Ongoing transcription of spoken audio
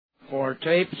For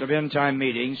tapes of end-time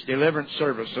meetings, deliverance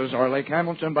services, or Lake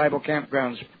Hamilton Bible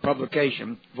Campground's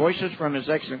publication, Voices from His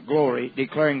Excellent Glory,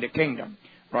 Declaring the Kingdom.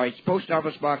 Writes Post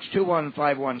Office Box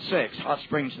 21516, Hot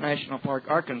Springs National Park,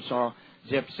 Arkansas,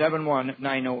 zip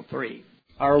 71903.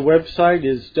 Our website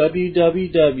is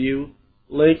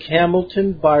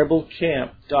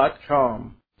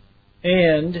www.lakehamiltonbiblecamp.com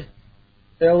and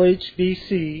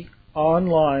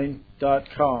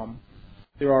lhbconline.com.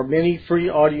 There are many free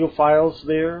audio files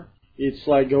there. It's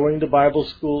like going to Bible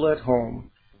school at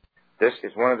home. This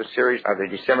is one of the series of the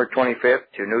December 25th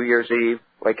to New Year's Eve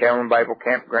Lake Hamilton Bible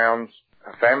Campgrounds,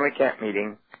 a family camp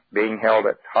meeting being held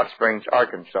at Hot Springs,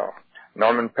 Arkansas.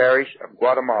 Norman Parrish of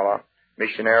Guatemala,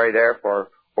 missionary there for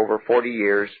over 40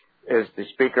 years, is the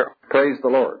speaker. Praise the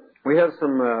Lord. We have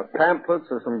some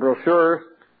pamphlets or some brochures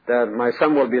that my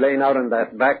son will be laying out on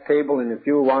that back table, and if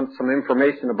you want some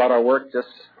information about our work,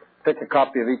 just pick a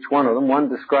copy of each one of them. One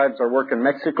describes our work in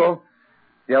Mexico.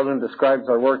 The other one describes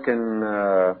our work in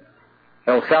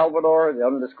El Salvador. The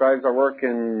other one describes our work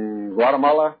in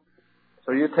Guatemala.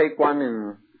 So you take one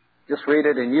and just read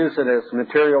it and use it as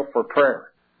material for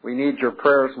prayer. We need your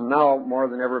prayers now more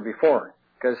than ever before,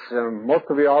 because most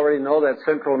of you already know that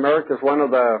Central America is one of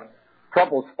the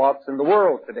trouble spots in the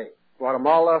world today.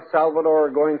 Guatemala, Salvador are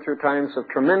going through times of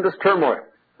tremendous turmoil.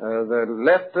 The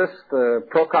leftist, the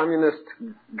pro-communist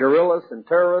guerrillas and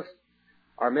terrorists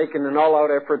are making an all-out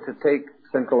effort to take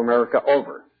Central America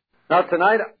over. Now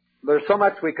tonight, there's so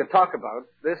much we could talk about.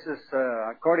 This is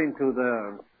according to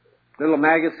the little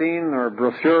magazine or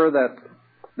brochure that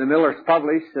the Millers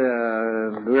published.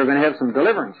 We're going to have some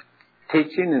deliverance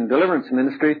teaching and deliverance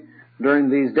ministry during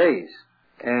these days.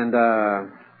 And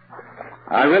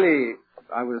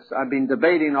I've been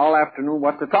debating all afternoon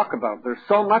what to talk about. There's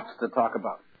so much to talk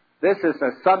about. This is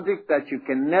a subject that you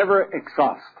can never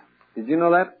exhaust. Did you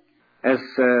know that? As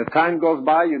time goes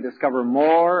by, you discover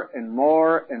more and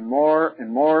more and more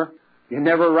and more. You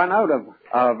never run out of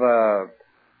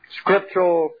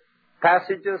scriptural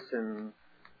passages and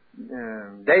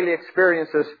daily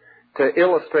experiences to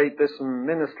illustrate this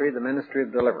ministry, the ministry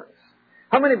of deliverance.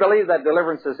 How many believe that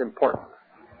deliverance is important?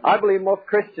 I believe most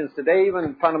Christians today,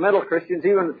 even fundamental Christians,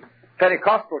 even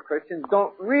Pentecostal Christians,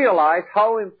 don't realize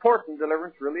how important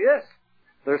deliverance really is.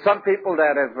 There are some people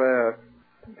that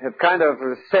have kind of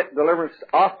set deliverance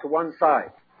off to one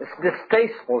side. It's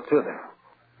distasteful to them.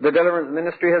 The deliverance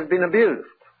ministry has been abused.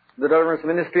 The deliverance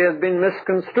ministry has been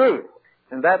misconstrued.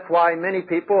 And that's why many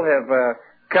people have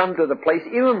come to the place,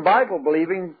 even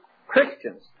Bible-believing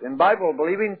Christians and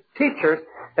Bible-believing teachers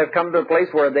have come to a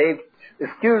place where they've,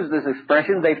 excuse this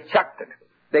expression, they've chucked it.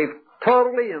 They've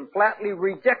totally and flatly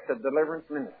rejected deliverance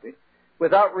ministry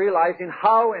without realizing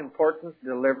how important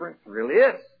deliverance really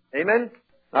is. Amen?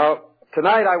 Now,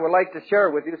 tonight I would like to share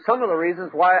with you some of the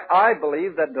reasons why I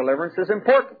believe that deliverance is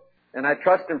important. And I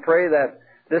trust and pray that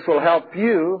this will help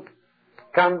you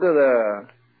come to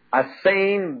a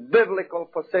sane biblical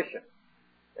position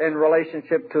in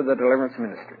relationship to the deliverance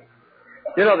ministry.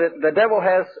 You know, the devil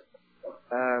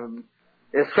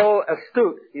is so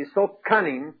astute, he's so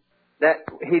cunning, that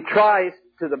he tries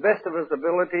to the best of his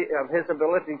ability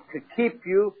to keep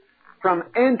you from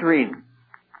entering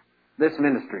this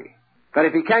ministry. But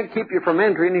if he can't keep you from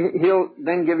entering, he'll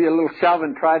then give you a little shove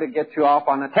and try to get you off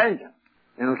on a tangent.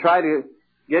 And he'll try to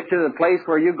get you to the place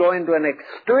where you go into an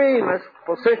extremist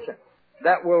position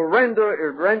that will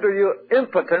render you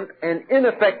impotent and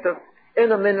ineffective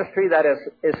in a ministry that is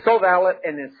so valid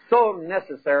and is so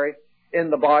necessary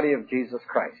in the body of Jesus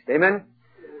Christ. Amen?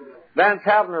 Vance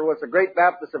Havner was a great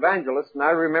Baptist evangelist, and I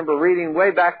remember reading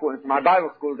way back in my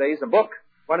Bible school days a book,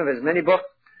 one of his many books,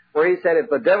 where he said if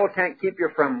the devil can't keep you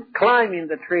from climbing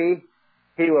the tree,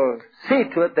 he will see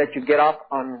to it that you get off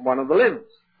on one of the limbs,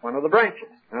 one of the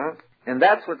branches. And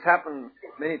that's what's happened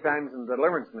many times in the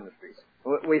deliverance ministries.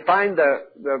 We find the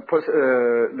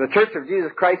Church of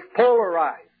Jesus Christ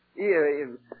polarized.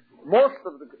 Most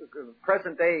of the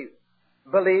present-day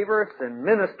believers and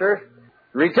ministers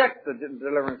reject the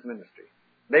deliverance ministry.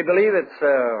 They believe it's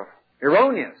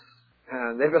erroneous.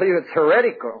 They believe it's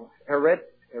heretical.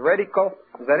 Heretical?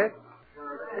 Is that it?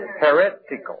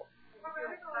 Heretical.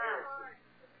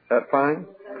 Is that fine?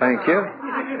 Thank you.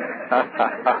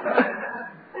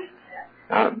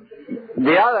 On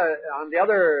the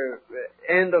other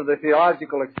end of the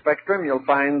theological spectrum, you'll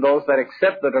find those that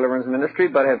accept the deliverance ministry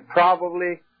but have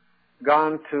probably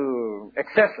gone to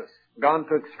excesses, gone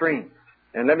to extremes.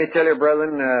 And let me tell you,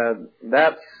 brethren,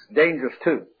 that's dangerous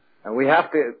too. And we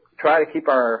have to try to keep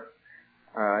a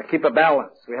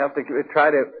balance. We have to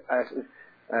try to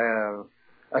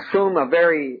assume a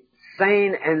very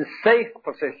sane and safe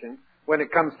position when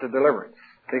it comes to deliverance.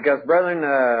 Because, brethren,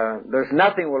 there's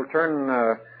nothing will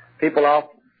turn people off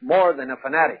more than a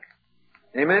fanatic.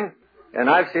 Amen? And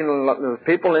I've seen a lot of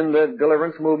people in the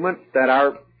deliverance movement that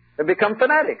have become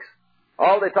fanatics.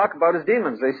 All they talk about is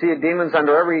demons. They see demons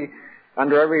under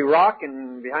every rock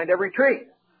and behind every tree.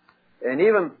 And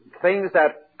even things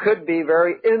that could be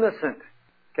very innocent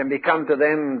can become to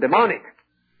them demonic.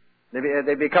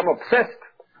 They become obsessed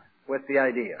with the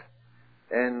idea.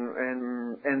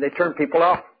 And they turn people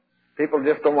off. People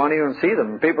just don't want to even see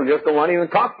them. People just don't want to even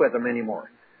talk with them anymore.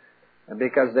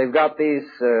 Because they've got these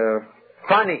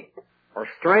funny or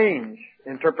strange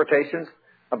interpretations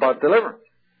about deliverance.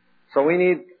 So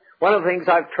one of the things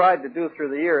I've tried to do through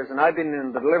the years, and I've been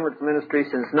in the deliverance ministry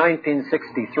since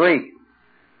 1963.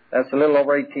 That's a little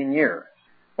over 18 years.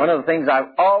 One of the things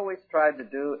I've always tried to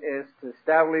do is to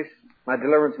establish my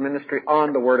deliverance ministry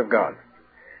on the Word of God.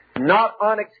 Not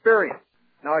on experience.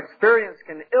 Now, experience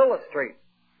can illustrate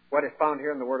what is found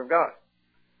here in the Word of God.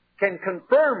 Can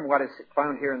confirm what is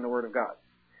found here in the Word of God.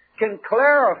 Can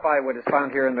clarify what is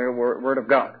found here in the Word of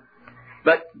God.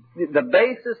 But the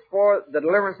basis for the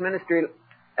deliverance ministry,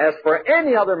 as for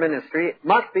any other ministry,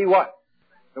 must be what?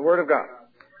 The Word of God.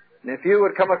 And if you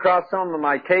would come across some of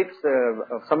my tapes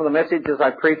of some of the messages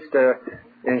I preached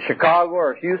in Chicago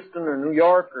or Houston or New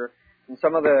York or in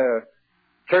some of the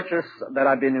churches that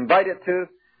I've been invited to,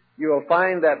 you will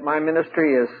find that my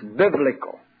ministry is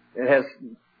biblical. It has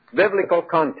biblical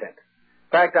content.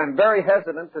 In fact, I'm very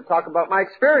hesitant to talk about my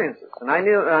experiences. And I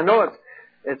know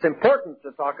it's important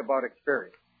to talk about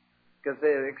experience. Because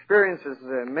the experiences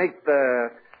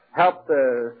help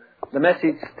the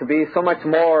message to be so much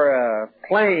more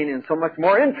plain and so much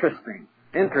more interesting.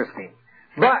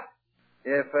 But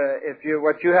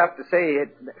what you have to say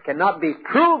it cannot be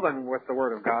proven with the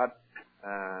Word of God,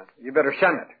 you better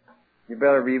shun it. You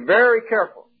better be very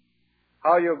careful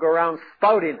how you go around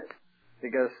spouting it,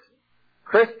 because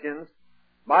Christians,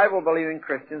 Bible-believing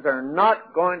Christians, are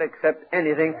not going to accept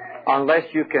anything unless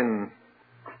you can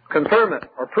confirm it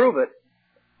or prove it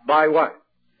by what?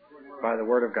 By the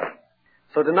Word of God.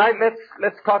 So tonight,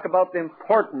 let's talk about the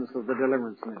importance of the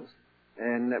deliverance ministry.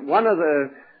 And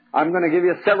I'm going to give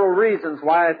you several reasons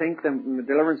why I think the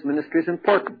deliverance ministry is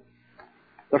important.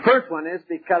 The first one is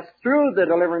because through the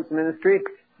deliverance ministry,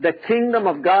 the kingdom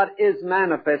of God is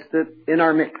manifested in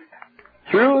our midst.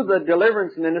 Through the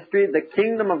deliverance ministry, the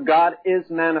kingdom of God is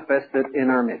manifested in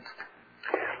our midst.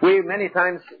 We many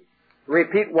times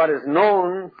repeat what is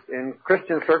known in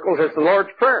Christian circles as the Lord's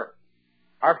Prayer.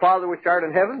 Our Father which art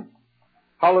in heaven,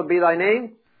 hallowed be thy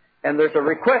name. And there's a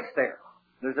request there.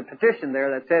 There's a petition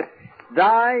there that says,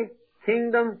 thy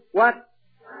kingdom, what?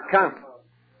 Come.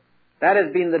 That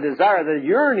has been the desire, the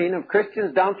yearning of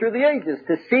Christians down through the ages,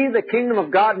 to see the kingdom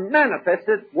of God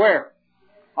manifested where?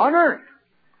 On earth.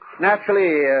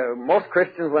 Naturally, most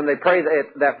Christians, when they pray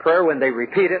that prayer, when they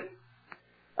repeat it,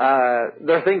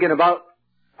 they're thinking about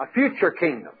a future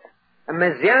kingdom, a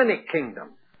messianic kingdom.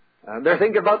 They're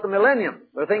thinking about the millennium.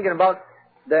 They're thinking about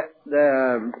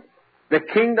the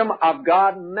kingdom of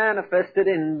God manifested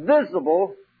in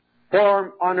visible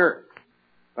form on earth.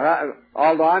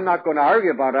 Although I'm not going to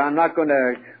argue about it, I'm not going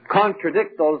to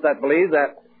contradict those that believe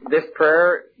that this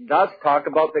prayer does talk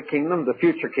about the kingdom, the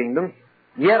future kingdom.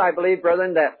 Yet I believe,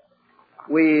 brethren, that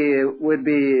we would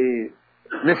be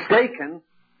mistaken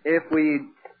if we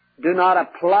do not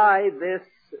apply this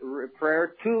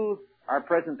prayer to our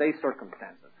present-day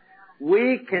circumstances.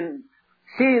 We can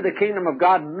see the kingdom of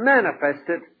God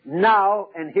manifested now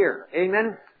and here.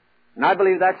 Amen? And I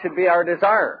believe that should be our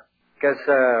desire. Because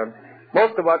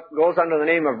most of what goes under the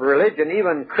name of religion,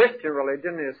 even Christian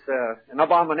religion, is an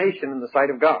abomination in the sight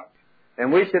of God.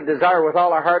 And we should desire with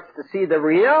all our hearts to see the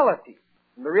reality.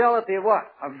 The reality of what?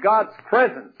 Of God's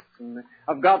presence,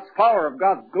 of God's power, of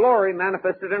God's glory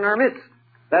manifested in our midst.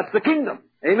 That's the kingdom.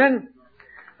 Amen?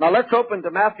 Now let's open to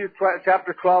Matthew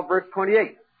chapter 12, verse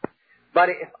 28. But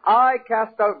if I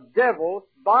cast out devils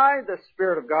by the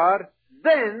Spirit of God,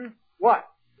 then what?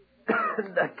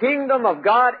 The kingdom of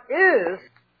God is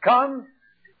come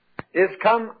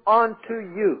unto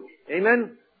you.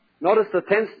 Amen? Notice the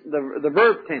tense, the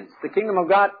verb tense. The kingdom of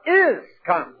God is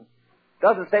come. It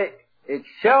doesn't say it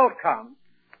shall come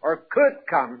or could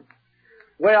come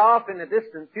way off in the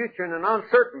distant future, in an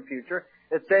uncertain future.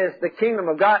 It says the kingdom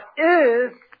of God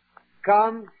is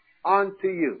come unto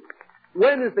you.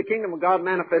 When is the kingdom of God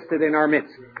manifested in our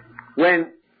midst?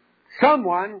 When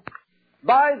someone,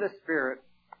 by the Spirit,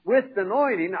 with the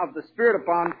anointing of the Spirit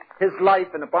upon his life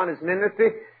and upon his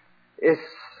ministry, is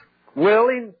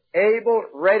willing, able,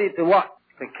 ready to what?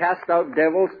 To cast out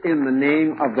devils in the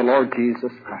name of the Lord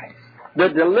Jesus Christ. The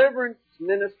deliverance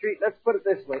ministry, let's put it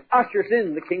this way, ushers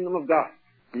in the kingdom of God.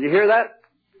 Did you hear that?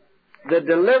 The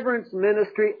deliverance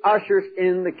ministry ushers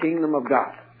in the kingdom of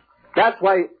God. That's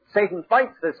why Satan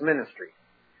fights this ministry.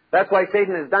 That's why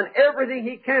Satan has done everything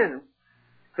he can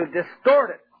to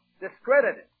distort it,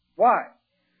 discredit it. Why?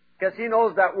 Because he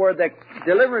knows that where the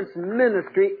deliverance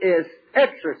ministry is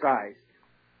exercised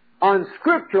on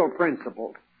scriptural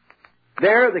principles,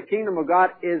 there the kingdom of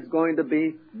God is going to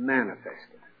be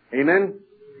manifested. Amen?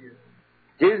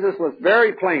 Jesus was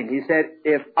very plain. He said,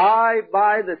 if I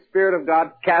by the Spirit of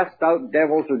God cast out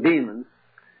devils or demons,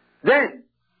 then,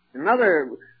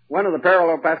 one of the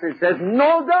parallel passages says,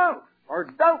 no doubt, or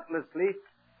doubtlessly,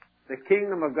 the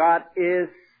kingdom of God is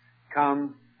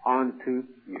come unto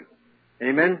you.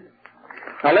 Amen?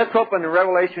 Now let's open to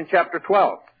Revelation chapter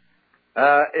 12.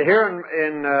 Here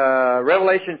in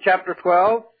Revelation chapter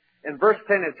 12, in verse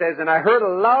 10 it says, and I heard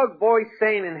a loud voice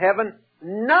saying in heaven,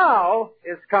 now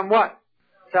is come what?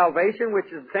 Salvation, which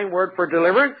is the same word for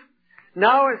deliverance.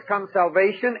 Now is come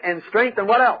salvation and strength and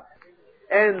what else?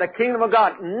 And the kingdom of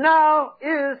God. Now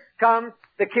is come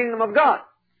the kingdom of God.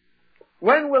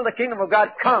 When will the kingdom of God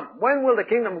come? When will the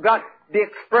kingdom of God be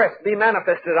expressed, be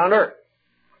manifested on earth?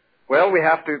 Well, we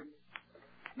have to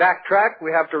backtrack.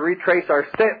 We have to retrace our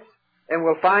steps. And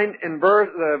we'll find in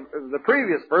the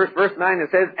previous verse, verse 9, it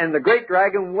says, and the great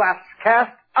dragon was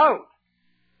cast out.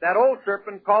 That old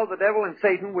serpent called the devil and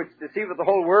Satan, which deceiveth the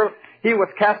whole world, he was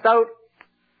cast out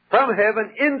from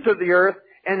heaven into the earth,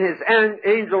 and his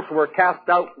angels were cast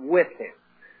out with him.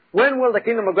 When will the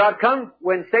kingdom of God come?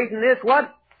 When Satan is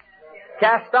what?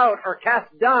 Cast out or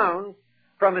cast down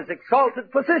from his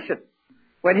exalted position.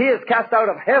 When he is cast out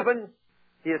of heaven,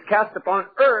 he is cast upon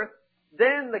earth,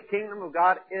 then the kingdom of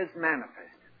God is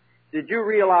manifest. Did you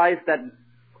realize that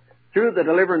through the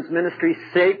deliverance ministry,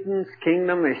 Satan's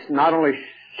kingdom is not only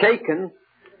shaken,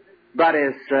 but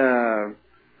is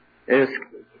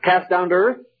cast down to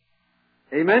earth?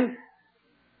 Amen?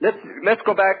 Let's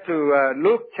go back to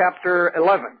Luke chapter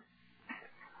 11.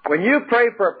 When you pray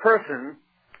for a person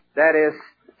that is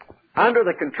under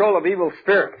the control of evil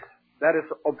spirits, that is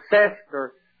obsessed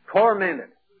or tormented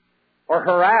or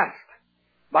harassed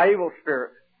by evil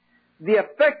spirits, the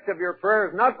effect of your prayer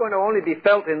is not going to only be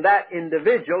felt in that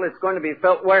individual, it's going to be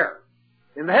felt where?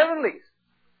 In the heavenlies.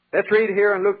 Let's read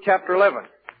here in Luke chapter 11.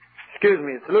 Excuse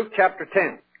me, it's Luke chapter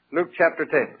 10. Luke chapter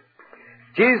 10.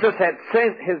 Jesus had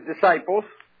sent his disciples,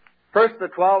 first the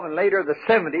 12 and later the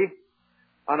 70,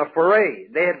 on a foray.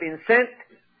 They had been sent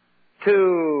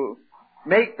to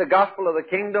make the gospel of the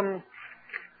kingdom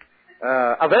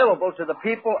available to the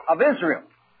people of Israel.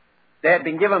 They had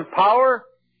been given power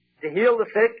to heal the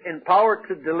sick and power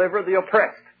to deliver the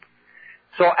oppressed.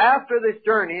 So after this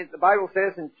journey, the Bible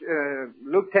says in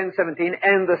Luke 10:17,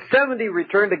 and the 70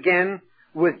 returned again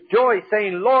with joy,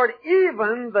 saying, Lord,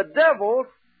 even the devils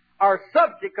are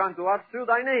subject unto us through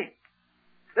thy name.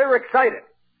 They were excited,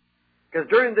 because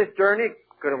during this journey,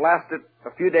 could have lasted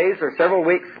a few days or several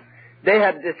weeks, they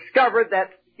had discovered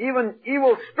that even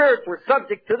evil spirits were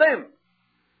subject to them.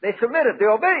 They submitted, they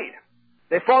obeyed,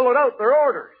 they followed out their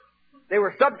orders. They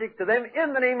were subject to them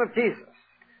in the name of Jesus.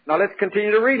 Now let's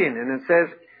continue to reading, and it says,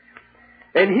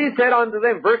 and he said unto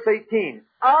them, verse 18,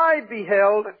 I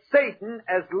beheld Satan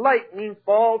as lightning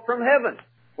fall from heaven.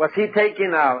 Was he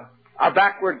taking a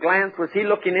backward glance? Was he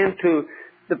looking into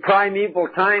the primeval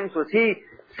times? Was he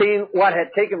seeing what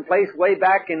had taken place way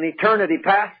back in eternity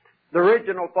past? The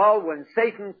original fall when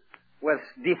Satan was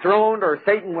dethroned or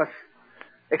Satan was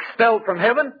expelled from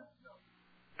heaven?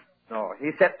 No,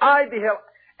 he said, I beheld,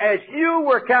 as you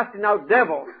were casting out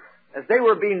devils, as they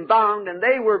were being bound and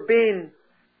they were being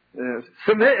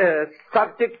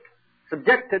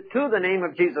subjected to the name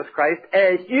of Jesus Christ,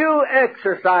 as you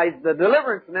exercised the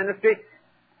deliverance ministry,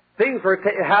 things were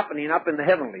happening up in the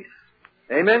heavenlies.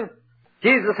 Amen?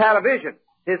 Jesus had a vision.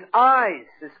 His eyes,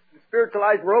 his spiritual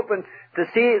eyes were open to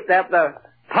see that the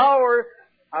power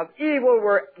of evil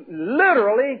were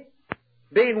literally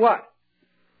being what?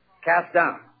 Cast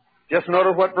down. Just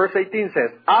notice what verse 18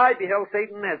 says. I beheld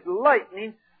Satan as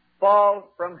lightning fall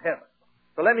from heaven.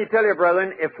 So let me tell you,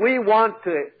 brethren, if we want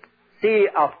to see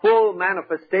a full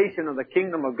manifestation of the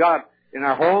kingdom of God in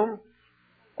our home,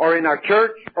 or in our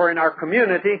church, or in our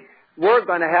community, we're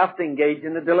going to have to engage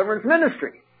in the deliverance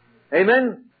ministry.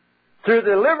 Amen? Through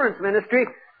the deliverance ministry,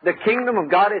 the kingdom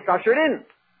of God is ushered in.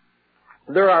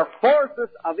 There are forces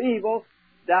of evil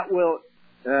that will...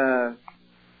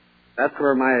 that's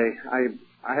where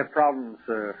I have problems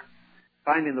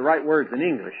finding the right words in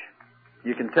English.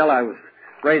 You can tell I was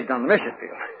raised on the mission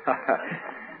field.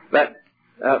 But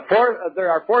there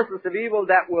are forces of evil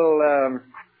that will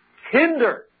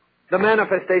hinder the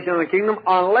manifestation of the kingdom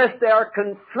unless they are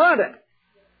confronted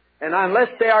and unless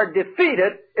they are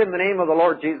defeated in the name of the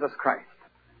Lord Jesus Christ.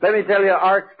 Let me tell you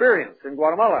our experience in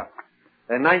Guatemala.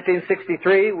 In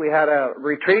 1963, we had a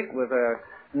retreat with a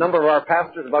number of our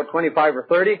pastors, about 25 or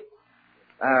 30.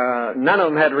 None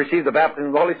of them had received the baptism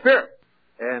of the Holy Spirit.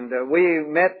 And we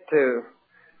met to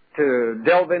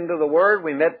delve into the Word.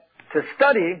 We met to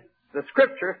study the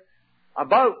Scripture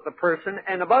about the person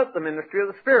and about the ministry of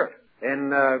the Spirit.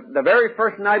 And the very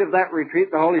first night of that retreat,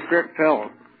 the Holy Spirit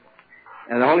fell.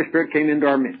 And the Holy Spirit came into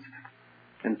our midst.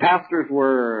 And pastors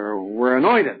were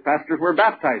anointed. Pastors were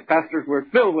baptized. Pastors were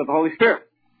filled with the Holy Spirit.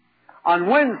 On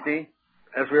Wednesday,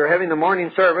 as we were having the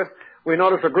morning service, we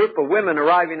noticed a group of women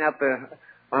arriving at the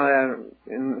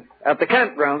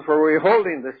campgrounds where we were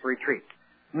holding this retreat.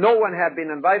 No one had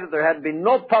been invited. There had been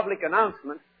no public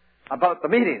announcement about the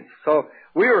meetings. So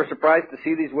we were surprised to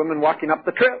see these women walking up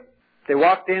the trail. They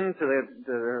walked into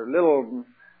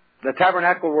the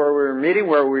tabernacle where we were meeting,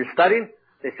 where we were studying.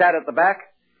 They sat at the back.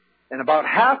 And about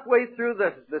halfway through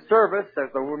the service,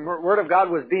 as the Word of God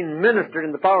was being ministered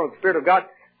in the power of the Spirit of God,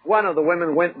 one of the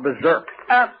women went berserk.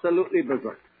 Absolutely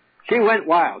berserk. She went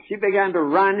wild. She began to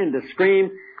run and to scream.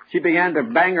 She began to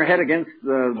bang her head against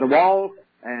the wall.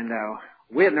 And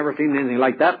we had never seen anything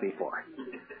like that before.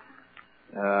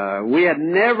 We had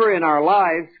never in our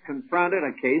lives confronted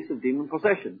a case of demon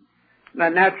possession. Now,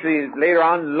 naturally, later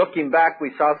on, looking back,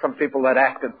 we saw some people that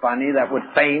acted funny, that would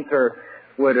faint or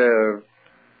would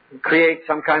create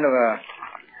some kind of a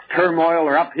turmoil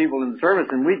or upheaval in the service,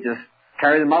 and we'd just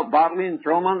carry them out bodily and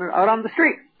throw them out on the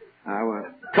street.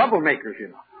 Troublemakers, you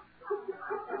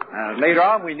know. Later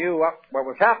on, we knew what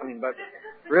was happening, but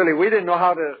really, we didn't know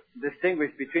how to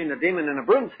distinguish between a demon and a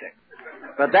broomstick.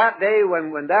 But that day,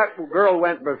 when that girl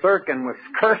went berserk and was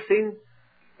cursing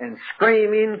and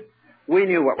screaming, we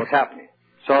knew what was happening.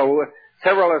 So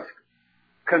several of us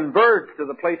converged to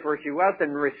the place where she was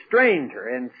and restrained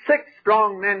her. And 6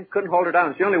 strong men couldn't hold her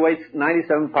down. She only weighs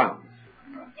 97 pounds.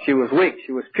 She was weak.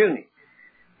 She was puny.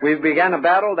 We began a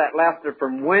battle that lasted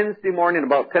from Wednesday morning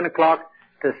about 10 o'clock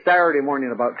to Saturday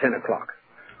morning about 10 o'clock.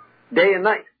 Day and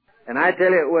night. And I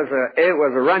tell you, it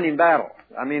was a running battle.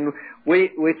 I mean, we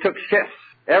took shifts.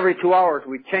 Every 2 hours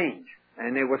we changed.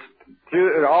 And it was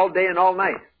through all day and all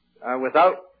night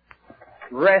without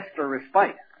rest or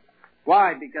respite.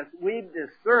 Why? Because we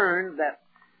discerned that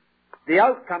the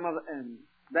outcome of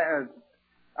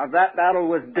that battle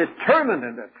was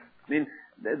determined. I mean,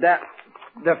 that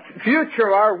the future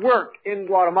of our work in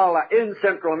Guatemala, in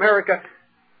Central America,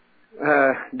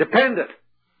 depended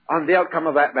on the outcome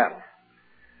of that battle.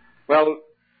 Well,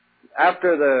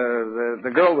 after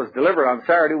the girl was delivered on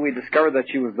Saturday, we discovered that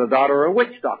she was the daughter of a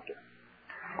witch doctor.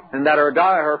 And that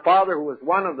her father, who was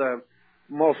one of the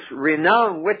most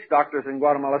renowned witch doctors in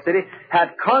Guatemala City,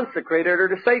 had consecrated her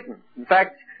to Satan. In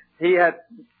fact, he had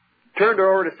turned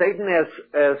her over to Satan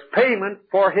as payment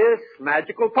for his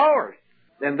magical powers.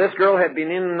 And this girl had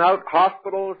been in and out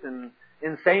hospitals and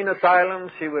insane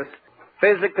asylums. She was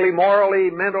physically, morally,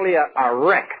 mentally a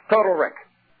wreck, total wreck.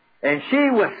 And she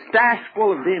was stashed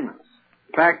full of demons.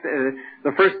 In fact,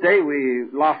 the first day we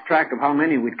lost track of how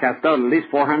many we'd cast out, at least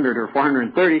 400 or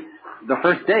 430 the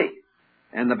first day.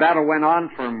 And the battle went on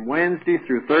from Wednesday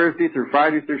through Thursday through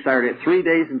Friday through Saturday, 3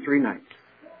 days and 3 nights.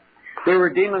 There were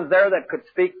demons there that could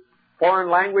speak foreign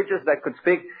languages, that could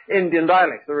speak Indian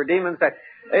dialects. There were demons that...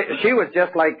 She was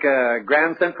just like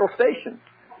Grand Central Station.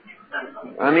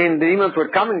 I mean, demons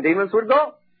would come and demons would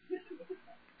go.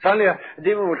 Suddenly a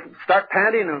demon would start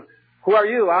panting, and who are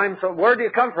you? Where do you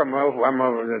come from? Oh, I'm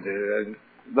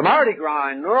the Mardi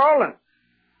Gras in New Orleans.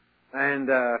 And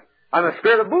I'm a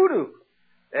spirit of voodoo.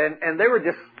 And they were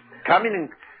just coming and,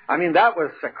 I mean, that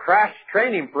was a crash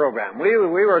training program. We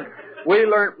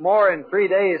learned more in 3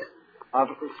 days of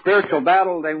spiritual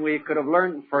battle than we could have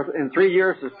learned in 3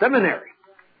 years of seminary.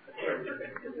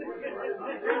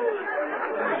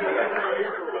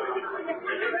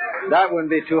 That wouldn't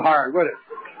be too hard, would it?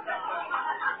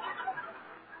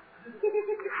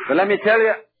 But let me tell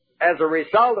you, as a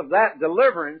result of that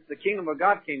deliverance, the kingdom of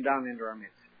God came down into our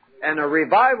midst. And a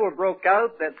revival broke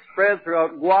out that spread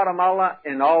throughout Guatemala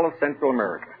and all of Central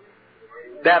America.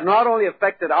 That not only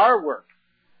affected our work,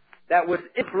 that was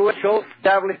influential,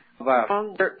 established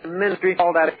a ministry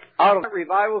called that out of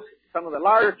revivals, some of the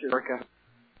larger America.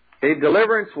 The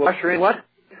deliverance will usher in what?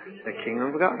 The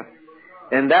kingdom of God.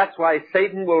 And that's why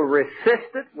Satan will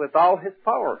resist it with all his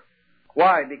power.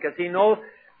 Why? Because he knows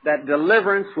that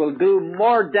deliverance will do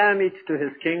more damage to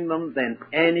his kingdom than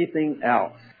anything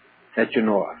else that you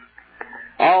know of.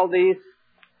 All these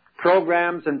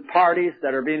programs and parties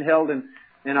that are being held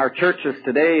in our churches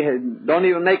today don't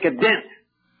even make a dent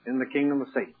in the kingdom of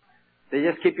Satan. They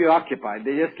just keep you occupied.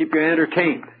 They just keep you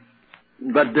entertained.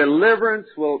 But deliverance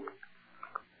will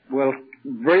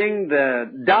bring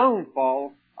the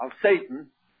downfall of Satan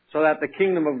so that the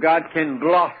kingdom of God can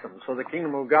blossom, so the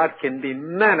kingdom of God can be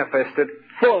manifested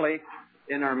fully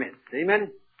in our midst.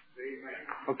 Amen?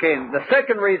 Okay, and the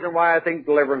second reason why I think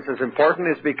deliverance is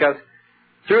important is because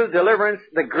through deliverance,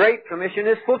 the Great Commission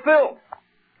is fulfilled.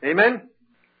 Amen?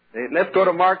 Let's go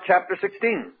to Mark chapter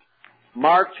 16.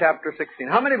 Mark chapter 16.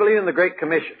 How many believe in the Great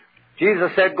Commission?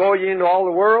 Jesus said, "Go ye into all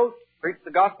the world, preach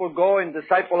the gospel, go and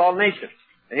disciple all nations."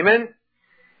 Amen?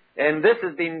 And this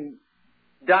has been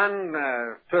done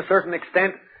to a certain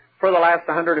extent for the last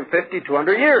 150,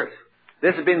 200 years.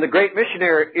 This has been the great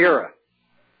missionary era.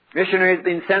 Missionaries have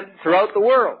been sent throughout the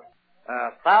world.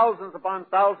 Thousands upon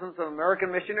thousands of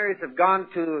American missionaries have gone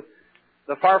to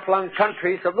the far-flung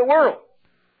countries of the world.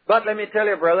 But let me tell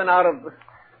you, brethren, out of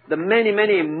the many,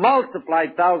 many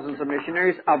multiplied thousands of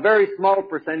missionaries, a very small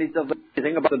percentage of them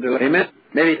think about the deliverance. Amen?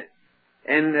 Maybe.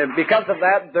 And because of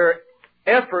that, their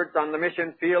efforts on the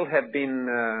mission field have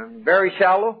been very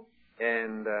shallow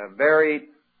and very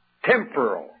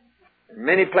temporal. In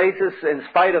many places, in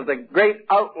spite of the great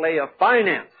outlay of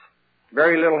finance,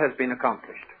 very little has been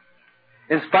accomplished.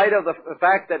 In spite of the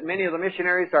fact that many of the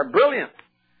missionaries are brilliant.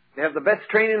 They have the best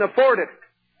training afforded.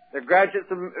 They're graduates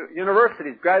of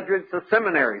universities, graduates of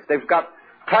seminaries. They've got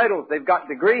titles. They've got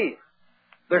degrees.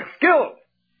 They're skilled.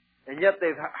 And yet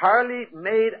they've hardly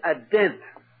made a dent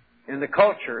in the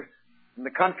cultures, in the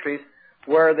countries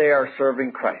where they are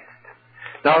serving Christ.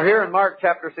 Now here in Mark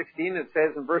chapter 16, it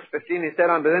says in verse 15, He said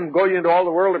unto them, "Go ye into all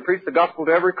the world and preach the gospel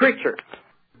to every creature."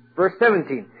 Verse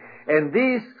 17, "And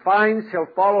these signs shall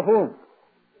follow whom?"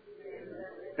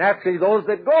 Naturally, those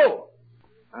that go.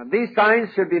 These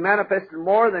signs should be manifested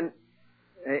more than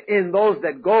in those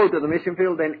that go to the mission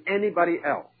field than anybody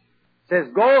else. It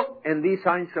says, "Go, and these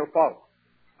signs shall follow."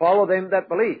 Follow them that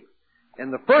believe.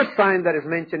 And the first sign that is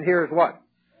mentioned here is what?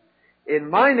 "In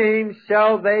my name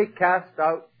shall they cast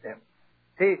out devils."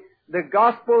 See, the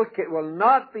gospel will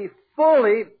not be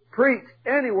fully preached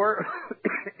anywhere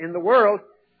in the world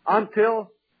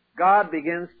until God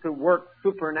begins to work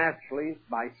supernaturally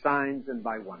by signs and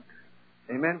by wonders.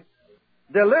 Amen?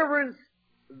 Deliverance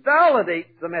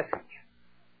validates the message.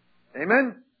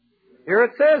 Amen? Here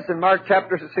it says in Mark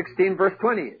chapter 16, verse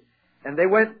 20, "And they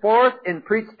went forth and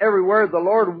preached everywhere, the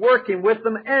Lord working with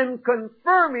them and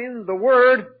confirming the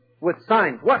word with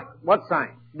signs." What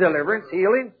signs? Deliverance,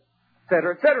 healing,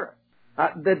 etc., etc.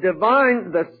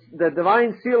 The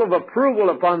divine seal of approval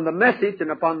upon the message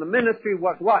and upon the ministry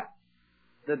was what?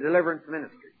 The deliverance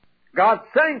ministry. God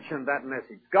sanctioned that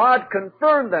message. God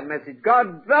confirmed that message.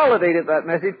 God validated that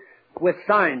message with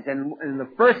signs. And the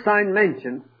first sign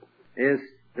mentioned is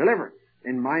deliverance.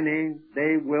 "In my name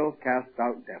they will cast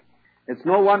out devils." It's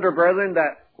no wonder, brethren,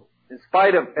 that in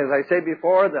spite of, as I said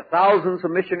before, the thousands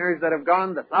of missionaries that have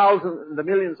gone, the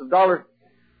millions of dollars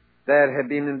that have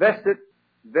been invested,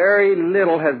 very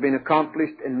little has been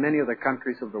accomplished in many of the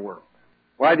countries of the world.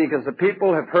 Why? Because the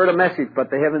people have heard a message, but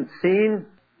they haven't seen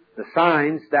the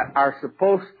signs that are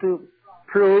supposed to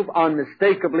prove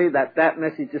unmistakably that that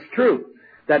message is true,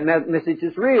 that message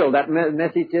is real, that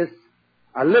message is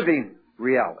a living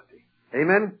reality.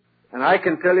 Amen? And I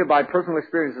can tell you by personal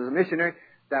experience as a missionary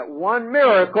that one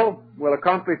miracle will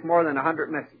accomplish more than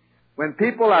 100 messages. When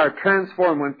people are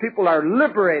transformed, when people are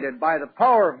liberated by the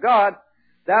power of God,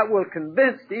 that will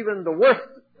convince even the worst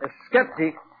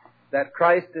skeptic that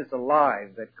Christ is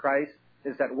alive, that Christ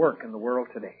is at work in the world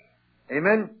today.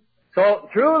 Amen? So,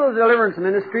 through the deliverance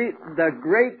ministry, the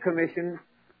Great Commission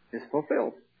is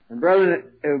fulfilled. And brethren,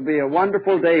 it will be a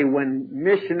wonderful day when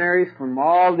missionaries from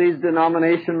all these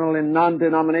denominational and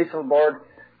non-denominational board,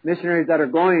 missionaries that are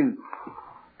going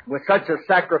with such a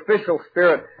sacrificial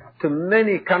spirit to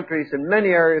many countries and many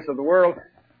areas of the world,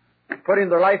 putting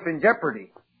their life in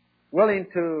jeopardy, willing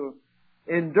to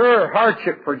endure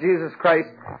hardship for Jesus Christ.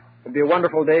 It will be a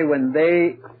wonderful day when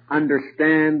they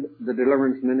understand the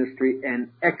deliverance ministry and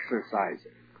exercise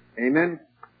it. Amen?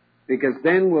 Because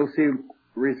then we'll see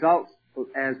results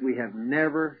as we have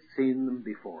never seen them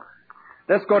before.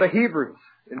 Let's go to Hebrews.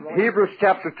 In Hebrews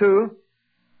chapter 2,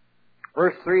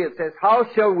 verse 3, it says, "How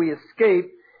shall we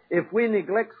escape if we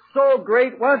neglect so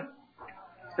great," what?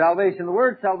 Salvation. The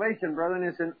word salvation, brethren,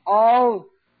 is an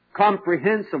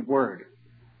all-comprehensive word.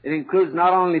 It includes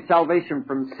not only salvation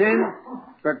from sin,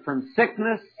 but from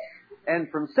sickness and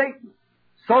from Satan.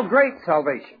 So great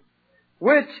salvation,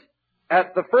 which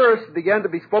at the first began to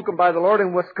be spoken by the Lord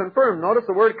and was confirmed. Notice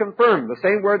the word confirmed, the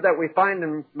same word that we find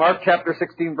in Mark chapter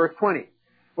 16, verse 20.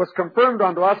 Was confirmed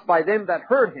unto us by them that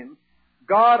heard Him,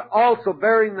 God also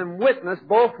bearing them witness,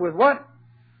 both with what?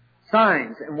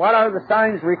 Signs. And what are the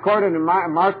signs recorded in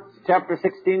Mark chapter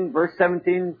 16, verse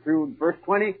 17 through verse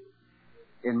 20.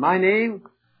 In my name,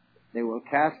 they will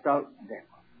cast out devils.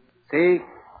 See,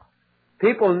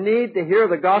 people need to hear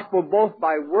the gospel both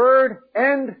by word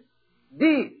and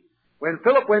deed. When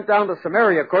Philip went down to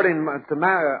Samaria, according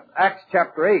to Acts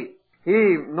chapter 8,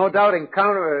 he no doubt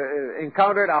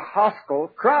encountered a hostile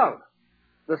crowd.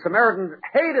 The Samaritans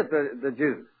hated the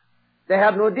Jews. They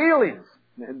had no dealings.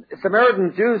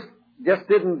 Samaritan Jews just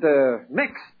didn't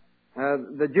mix.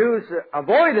 The Jews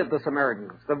avoided the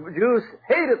Samaritans. The Jews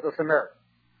hated the Samaritans.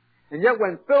 And yet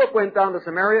when Philip went down to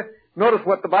Samaria, notice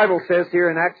what the Bible says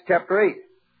here in Acts chapter 8.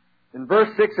 In verse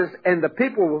 6 says, and the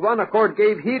people with one accord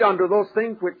gave heed unto those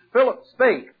things which Philip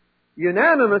spake.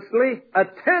 Unanimously,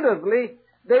 attentively,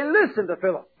 they listened to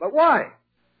Philip. But why?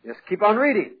 Just keep on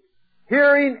reading.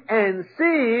 Hearing and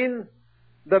seeing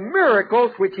the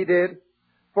miracles which he did,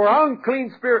 for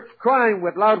unclean spirits crying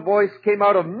with loud voice came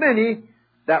out of many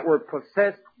that were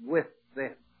possessed with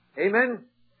them. Amen?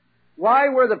 Why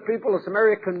were the people of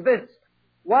Samaria convinced?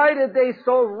 Why did they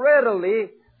so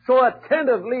readily, so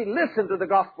attentively listen to the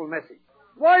gospel message?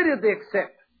 Why did they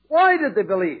accept? Why did they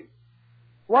believe?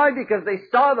 Why? Because they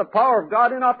saw the power of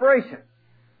God in operation.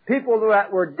 People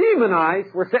that were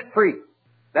demonized were set free.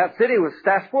 That city was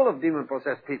stacked full of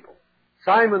demon-possessed people.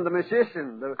 Simon the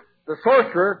magician, the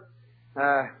sorcerer,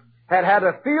 had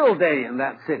a field day in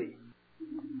that city.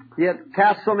 He had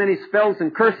cast so many spells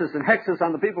and curses and hexes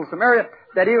on the people of Samaria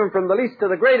that even from the least to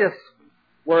the greatest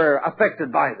were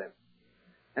affected by them.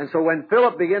 And so when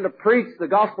Philip began to preach the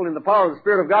gospel in the power of the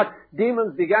Spirit of God,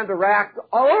 demons began to react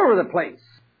all over the place.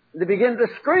 They began to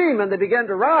scream and they began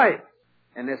to writhe.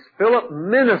 And as Philip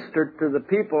ministered to the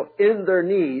people in their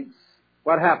needs,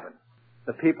 what happened?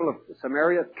 The people of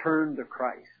Samaria turned to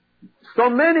Christ. So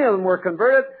many of them were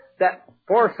converted that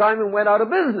poor Simon went out of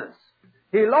business.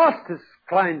 He lost his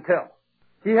clientele.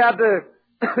 He had to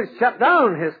shut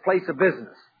down his place of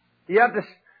business. He had to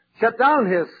shut down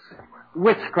his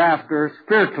witchcraft or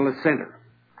spiritualist center.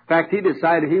 In fact, he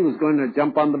decided he was going to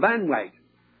jump on the bandwagon.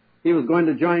 He was going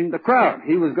to join the crowd.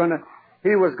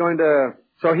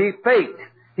 So he faked.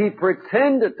 He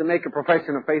pretended to make a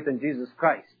profession of faith in Jesus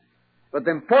Christ. But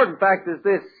the important fact is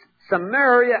this: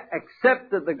 Samaria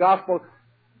accepted the gospel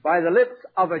by the lips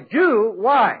of a Jew.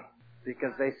 Why?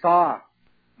 Because they saw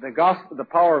the gospel, the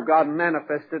power of God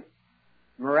manifested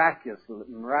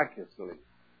miraculously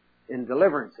in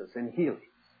deliverances and healings.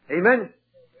 Amen?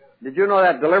 Did you know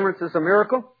that deliverance is a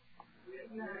miracle?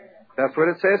 That's what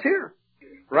it says here.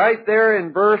 Right there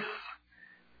in verse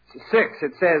 6,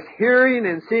 it says, hearing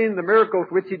and seeing the miracles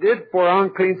which he did, for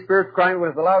unclean spirits crying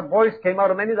with a loud voice came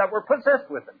out of many that were possessed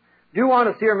with him. Do you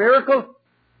want to see a miracle?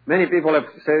 Many people have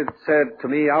said to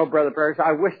me, oh, Brother Parrish,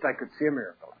 I wished I could see a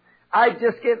miracle. I'd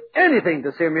just give anything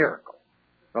to see a miracle.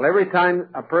 Well, every time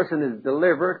a person is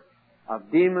delivered of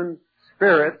demon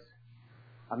spirits,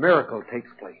 a miracle takes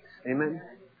place. Amen?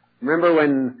 Remember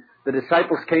when the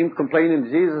disciples came complaining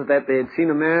to Jesus that they had seen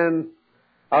a man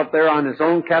out there on his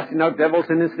own casting out devils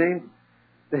in his name?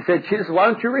 They said, Jesus, why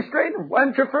don't you restrain him? Why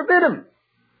don't you forbid him?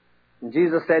 And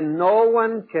Jesus said, no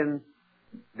one can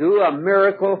do a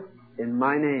miracle in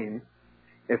my name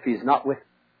if he's not with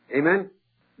me. Amen?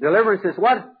 Deliverance is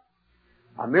what?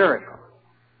 A miracle.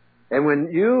 And when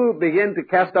you begin to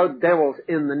cast out devils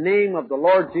in the name of the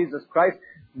Lord Jesus Christ,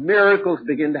 miracles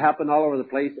begin to happen all over the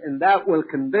place, and that will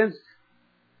convince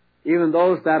even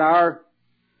those that are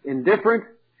indifferent.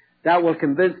 That will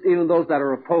convince even those that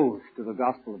are opposed to the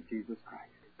gospel of Jesus Christ.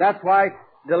 That's why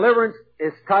deliverance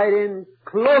is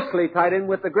closely tied in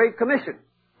with the Great Commission.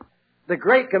 The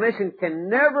Great Commission can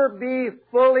never be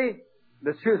fully,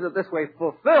 let's use it this way,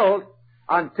 fulfilled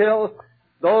until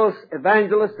those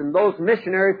evangelists and those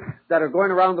missionaries that are going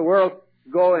around the world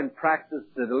go and practice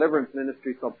the deliverance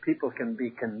ministry so people can be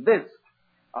convinced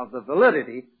of the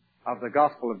validity of the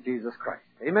gospel of Jesus Christ.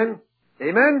 Amen?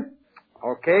 Amen?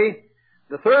 Okay.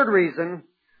 The third reason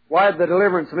why the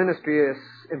deliverance ministry is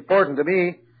important to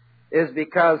me is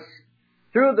because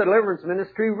through the deliverance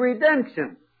ministry,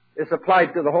 redemption is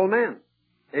applied to the whole man.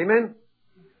 Amen?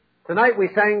 Tonight we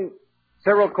sang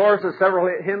several choruses, several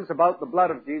hymns about the blood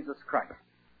of Jesus Christ.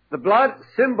 The blood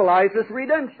symbolizes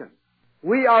redemption.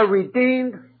 We are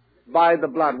redeemed by the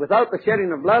blood. Without the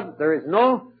shedding of blood, there is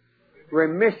no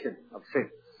remission of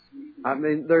sins. I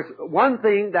mean, there's one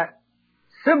thing that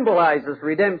symbolizes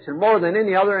redemption more than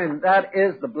any other, and that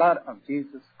is the blood of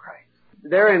Jesus Christ.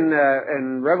 There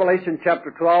in Revelation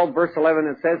chapter 12, verse 11,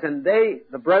 it says, and they,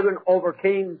 the brethren,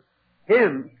 overcame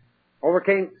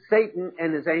Satan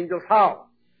and his angels. How?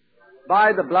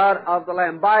 By the blood of the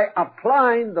Lamb. By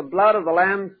applying the blood of the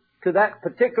Lamb to that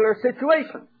particular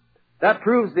situation. That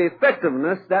proves the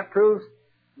effectiveness, that proves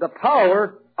the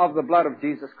power of the blood of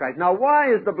Jesus Christ. Now,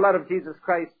 why is the blood of Jesus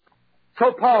Christ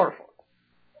so powerful?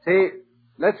 See,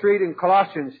 let's read in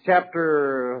Colossians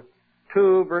chapter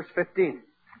 2, verse 15.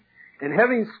 And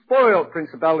having spoiled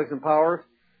principalities and powers,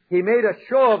 He made a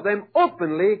show of them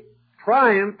openly,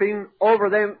 triumphing over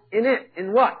them in it.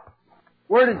 In what?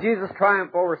 Where did Jesus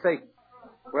triumph over Satan?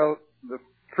 Well, the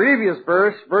previous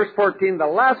verse, verse 14, the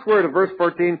last word of verse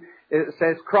 14, it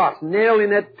says cross,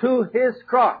 nailing it to His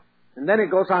cross. And then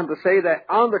it goes on to say that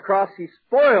on the cross He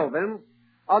spoiled them.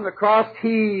 On the cross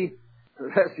He,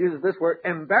 let's use this word,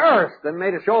 embarrassed them,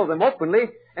 made a show of them openly.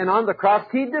 And on the cross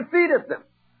He defeated them.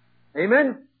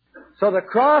 Amen? So the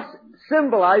cross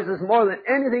symbolizes more than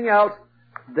anything else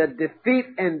the defeat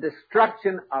and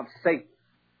destruction of Satan.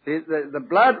 The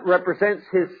blood represents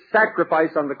His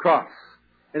sacrifice on the cross.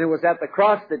 And it was at the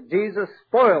cross that Jesus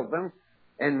spoiled them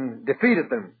and defeated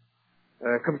them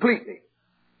completely.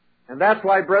 And that's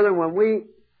why, brethren, when we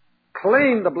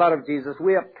claim the blood of Jesus,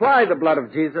 we apply the blood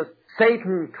of Jesus,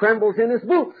 Satan trembles in his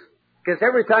boots. Because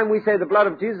every time we say the blood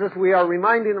of Jesus, we are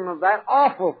reminding him of that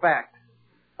awful fact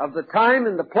of the time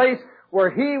and the place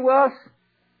where he was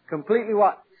completely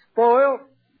what? Spoiled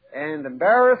and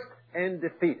embarrassed and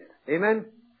defeated. Amen?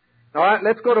 All right,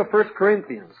 let's go to 1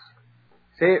 Corinthians.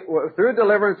 See, through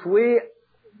deliverance, we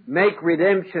make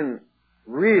redemption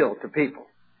real to people.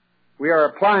 We are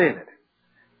applying it.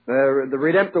 The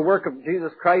redemptive work of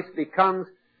Jesus Christ becomes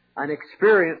an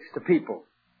experience to people.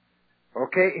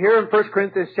 Okay, here in 1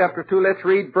 Corinthians chapter 2, let's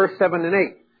read verse 7 and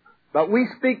 8. But we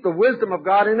speak the wisdom of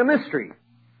God in a mystery,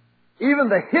 even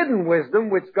the hidden wisdom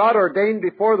which God ordained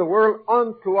before the world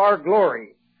unto our glory,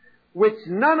 which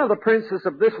none of the princes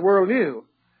of this world knew.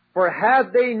 For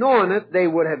had they known it, they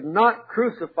would have not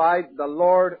crucified the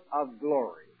Lord of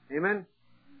glory. Amen?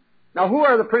 Now, who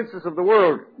are the princes of the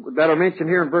world that are mentioned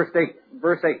here in verse 8?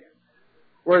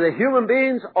 Were they human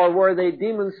beings or were they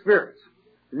demon spirits?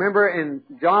 Remember in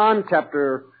John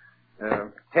chapter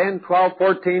 10, 12,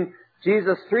 14,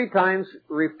 Jesus 3 times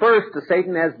refers to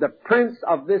Satan as the prince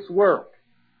of this world.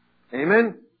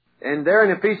 Amen? And there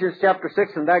in Ephesians chapter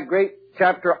 6, in that great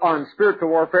chapter on spiritual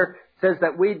warfare, says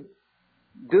that we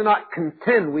do not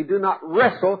contend, we do not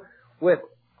wrestle with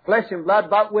flesh and blood,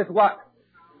 but with what?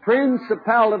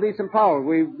 Principalities and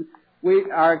powers.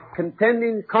 We are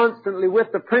contending constantly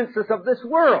with the princes of this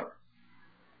world.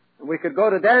 We could go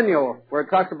to Daniel, where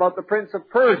it talks about the prince of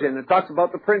Persia, and it talks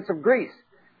about the prince of Greece.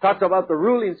 It talks about the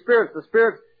ruling spirits, the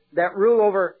spirits that rule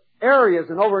over areas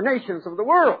and over nations of the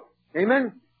world.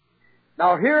 Amen?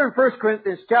 Now here in 1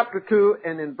 Corinthians chapter 2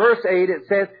 and in verse 8 it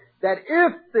says that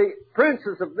if the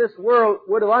princes of this world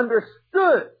would have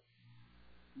understood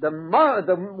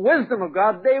the wisdom of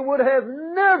God, they would have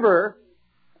never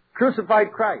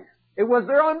crucified Christ. It was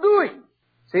their undoing.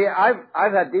 See,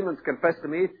 I've had demons confess to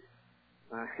me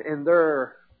in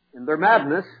their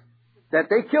madness that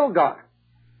they killed God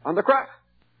on the cross.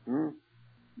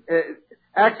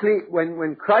 Actually,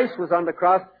 when Christ was on the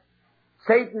cross,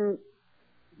 Satan,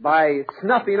 by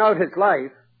snuffing out his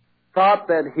life, thought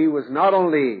that he was not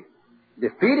only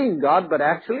defeating God, but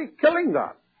actually killing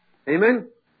God. Amen?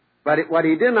 But what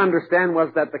he didn't understand was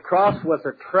that the cross was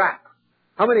a trap.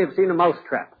 How many have seen a mouse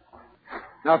trap?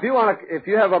 Now, if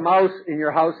you have a mouse in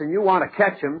your house and you want to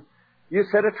catch him, you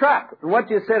set a trap. And what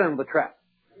do you set on the trap?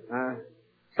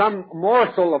 Some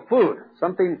morsel of food,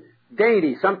 something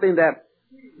dainty, something that,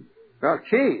 well,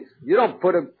 cheese. You don't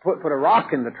put a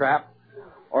rock in the trap,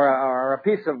 or a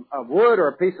piece of wood or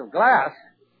a piece of glass.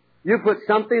 You put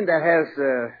something that has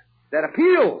that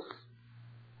appeals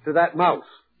to that mouse.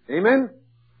 Amen?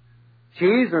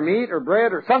 Cheese or meat or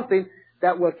bread or something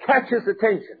that will catch his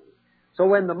attention. So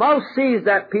when the mouse sees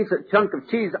that chunk of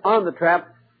cheese on the trap,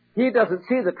 he doesn't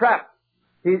see the trap.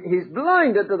 He's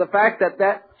blinded to the fact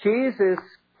that cheese is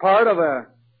part of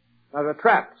a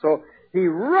trap. So he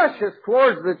rushes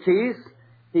towards the cheese.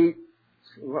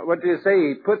 What do you say?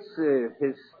 He puts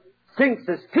sinks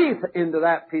his teeth into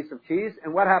that piece of cheese,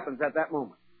 and what happens at that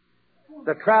moment?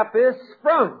 The trap is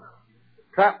sprung.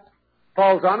 Trap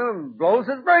falls on him and blows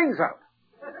his brains out.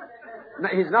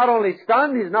 He's not only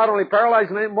stunned, he's not only paralyzed,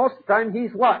 most of the time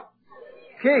he's what?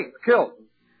 Killed.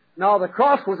 Now the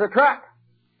cross was a trap.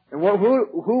 And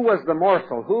who was the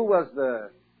morsel? Who was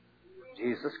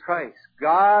Jesus Christ.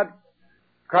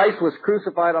 Christ was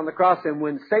crucified on the cross, and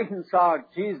when Satan saw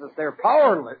Jesus there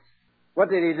powerless, what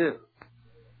did he do?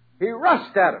 He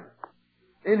rushed at him.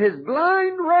 In his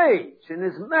blind rage, in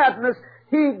his madness,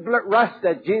 he rushed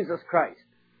at Jesus Christ.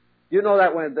 You know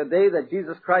that when the day that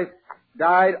Jesus Christ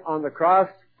died on the cross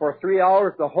for 3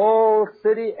 hours, the whole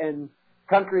city and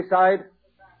countryside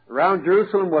around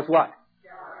Jerusalem was what?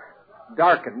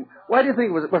 darkened. Why do you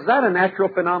think was that a natural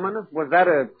phenomenon? Was that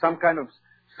some kind of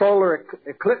solar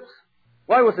eclipse?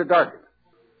 Why was it darkened?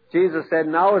 Jesus said,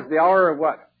 now is the hour of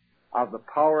what? Of the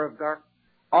power of darkness.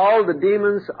 All the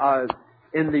demons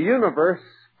in the universe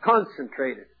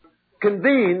concentrated,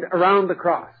 convened around the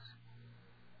cross.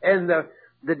 And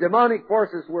the demonic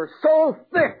forces were so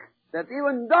thick that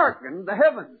even darkened the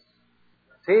heavens.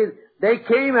 See, they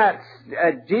came at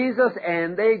Jesus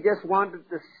and they just wanted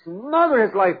to smother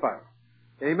his life out.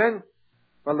 Amen?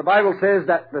 Well, the Bible says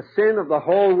that the sin of the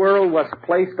whole world was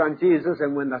placed on Jesus,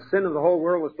 and when the sin of the whole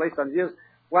world was placed on Jesus,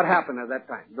 what happened at that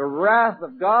time? The wrath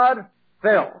of God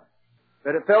fell.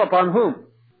 But it fell upon whom?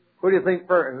 Who do you think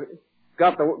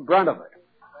got the brunt of it?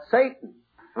 Satan.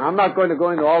 Now, I'm not going to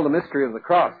go into all the mystery of the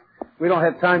cross. We don't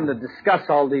have time to discuss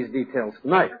all these details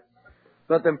tonight.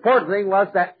 But the important thing was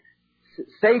that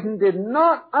Satan did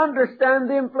not understand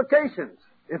the implications.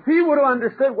 If he would have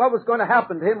understood what was going to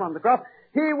happen to him on the cross,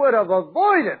 he would have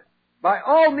avoided, by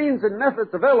all means and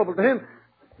methods available to him,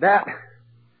 that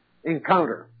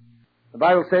encounter. The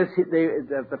Bible says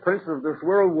that the prince of this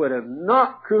world would have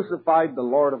not crucified the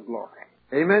Lord of glory.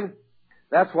 Amen?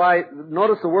 That's why,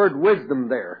 notice the word wisdom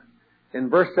there in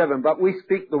verse 7. But we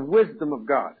speak the wisdom of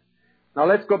God. Now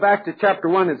let's go back to chapter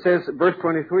 1. It says, verse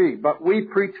 23, but we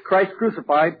preach Christ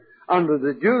crucified, unto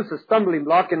the Jews a stumbling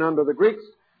block, and unto the Greeks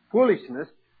foolishness.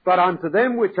 But unto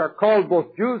them which are called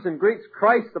both Jews and Greeks,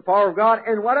 Christ the power of God.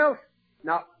 And what else?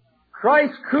 Now,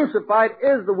 Christ crucified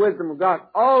is the wisdom of God.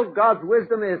 All God's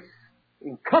wisdom is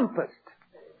encompassed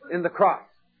in the cross.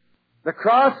 The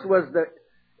cross was the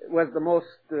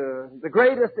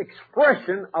greatest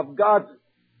expression of God's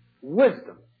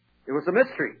wisdom. It was a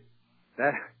mystery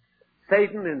that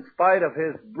Satan, in spite of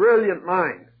his brilliant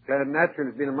mind, that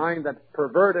naturally has been a mind that's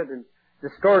perverted and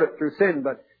distorted through sin,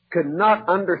 but could not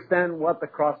understand what the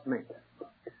cross meant.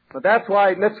 But that's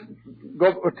why, let's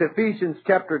go to Ephesians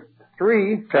chapter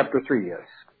 3. Chapter 3, yes.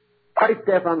 Christ's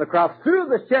death on the cross, through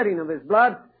the shedding of his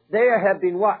blood, they have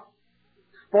been what?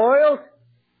 Spoiled.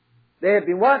 They have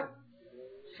been what?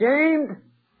 Shamed.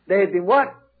 They have been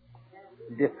what?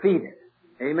 Defeated.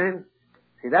 Amen?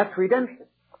 See, that's redemption.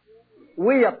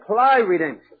 We apply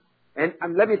redemption. And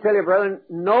let me tell you, brethren,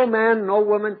 no man, no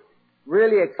woman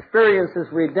really experiences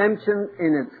redemption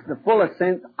in the fullest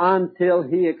sense until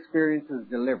he experiences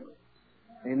deliverance.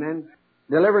 Amen?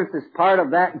 Deliverance is part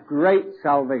of that great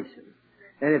salvation.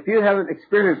 And if you haven't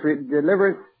experienced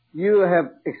deliverance, you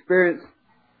have experienced,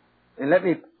 and let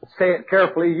me say it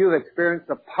carefully, you've experienced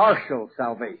a partial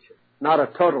salvation, not a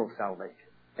total salvation.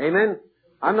 Amen?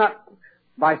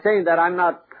 By saying that, I'm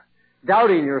not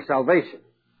doubting your salvation.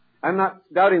 I'm not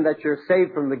doubting that you're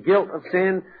saved from the guilt of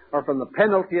sin or from the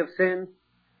penalty of sin.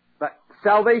 But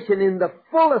salvation in the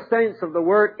fullest sense of the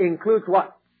word includes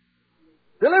what?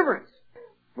 Deliverance.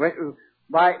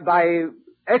 By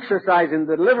exercising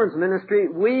the deliverance ministry,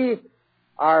 we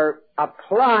are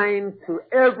applying to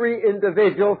every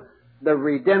individual the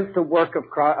redemptive work of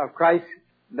Christ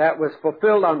that was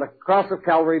fulfilled on the cross of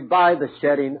Calvary by the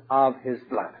shedding of his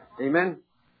blood. Amen?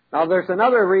 Now, there's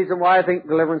another reason why I think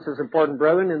deliverance is important,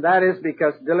 brethren, and that is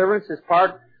because deliverance is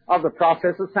part of the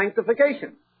process of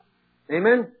sanctification.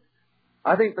 Amen?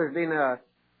 I think there's been a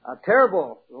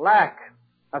terrible lack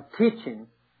of teaching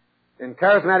in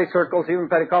charismatic circles, even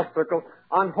Pentecostal circles,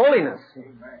 on holiness.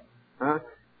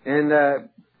 And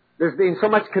there's been so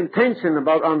much contention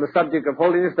on the subject of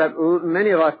holiness that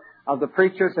many of the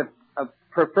preachers have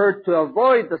preferred to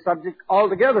avoid the subject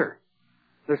altogether.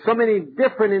 There's so many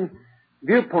different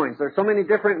viewpoints. There's so many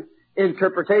different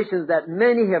interpretations that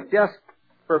many have just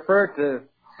preferred to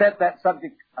set that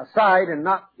subject aside and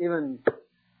not even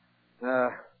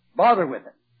bother with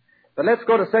it. But let's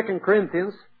go to 2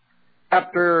 Corinthians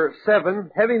chapter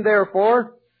 7. Having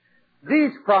therefore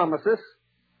these promises,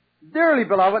 dearly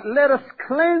beloved, let us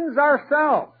cleanse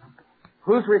ourselves.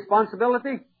 Whose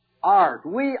responsibility? Ours.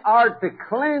 We are to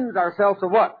cleanse ourselves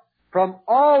of what? From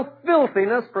all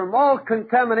filthiness, from all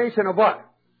contamination of what?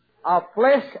 Of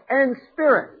flesh and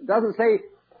spirit. It doesn't say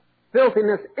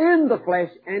filthiness in the flesh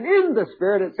and in the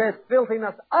spirit. It says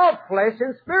filthiness of flesh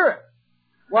and spirit.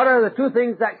 What are the two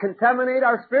things that contaminate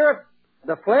our spirit?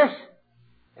 The flesh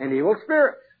and evil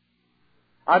spirits.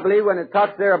 I believe when it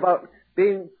talks there about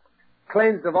being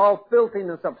cleansed of all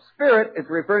filthiness of spirit, it's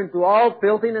referring to all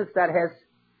filthiness that has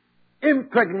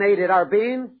impregnated our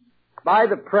being by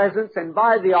the presence and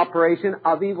by the operation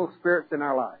of evil spirits in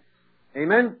our lives.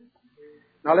 Amen?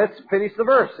 Now let's finish the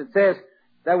verse. It says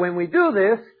that when we do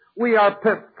this, we are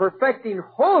perfecting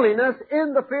holiness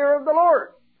in the fear of the Lord.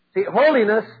 See,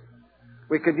 holiness,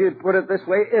 we could put it this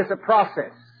way, is a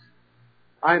process.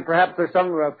 Perhaps there's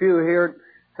a few here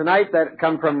tonight that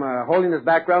come from a holiness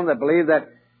background that believe that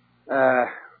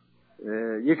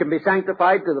you can be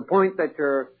sanctified to the point that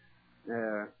your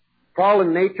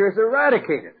fallen nature is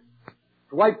eradicated.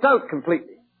 It's wiped out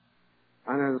completely.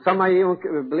 And some might even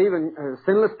believe in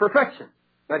sinless perfection.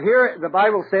 But here the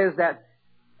Bible says that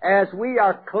as we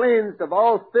are cleansed of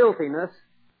all filthiness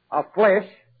of flesh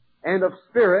and of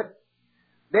spirit,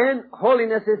 then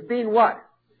holiness is being what?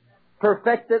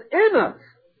 Perfected in us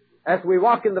as we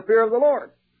walk in the fear of the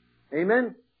Lord.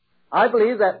 Amen? I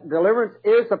believe that deliverance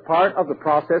is a part of the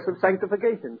process of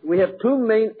sanctification. We have two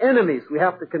main enemies we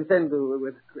have to contend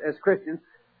with as Christians.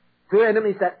 Two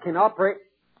enemies that can operate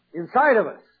inside of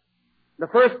us. The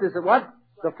first is what?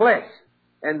 The flesh.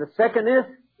 And the second is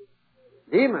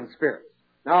demon spirits.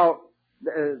 Now,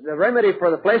 the remedy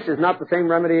for the flesh is not the same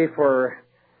remedy for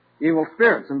evil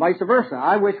spirits, and vice versa.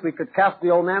 I wish we could cast the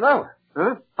old man out.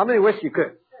 Huh? How many wish you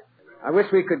could? I wish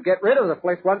we could get rid of the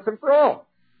flesh once and for all.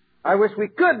 I wish we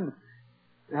could.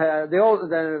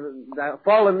 The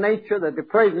fallen nature, the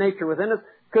depraved nature within us,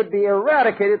 could be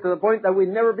eradicated to the point that we'd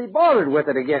never be bothered with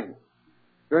it again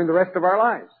during the rest of our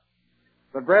lives.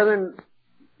 But brethren,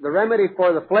 the remedy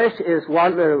for the flesh is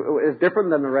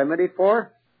different than the remedy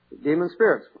for demon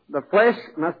spirits. The flesh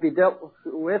must be dealt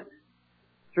with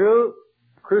through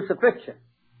crucifixion.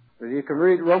 You can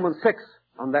read Romans 6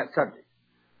 on that subject.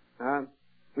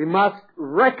 We must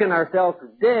reckon ourselves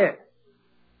dead.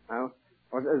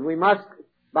 We must,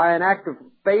 by an act of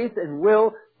faith and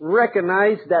will,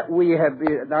 recognize that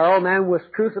our old man was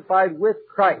crucified with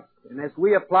Christ. And as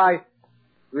we apply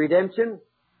redemption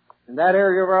in that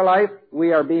area of our life,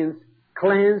 we are being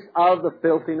cleansed of the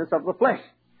filthiness of the flesh.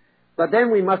 But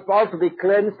then we must also be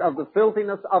cleansed of the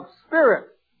filthiness of spirit.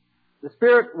 The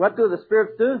spirit, what do the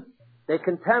spirits do? They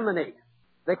contaminate.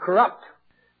 They corrupt.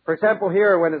 For example,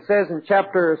 here when it says in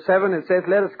chapter 7, it says,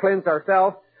 let us cleanse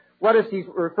ourselves. What is he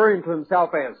referring to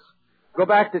himself as? Go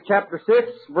back to chapter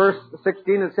 6, verse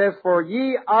 16, it says, for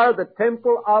ye are the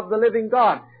temple of the living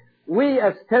God. We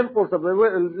as temples of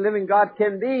the living God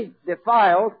can be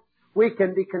defiled. We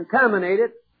can be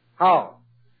contaminated. How?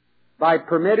 By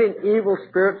permitting evil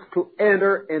spirits to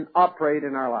enter and operate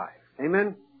in our lives.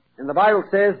 Amen? And the Bible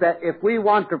says that if we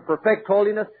want to perfect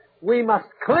holiness, we must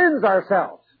cleanse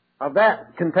ourselves of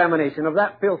that contamination, of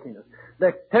that filthiness.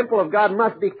 The temple of God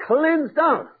must be cleansed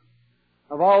out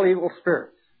of all evil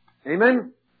spirits.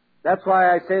 Amen? That's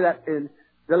why I say that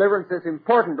deliverance is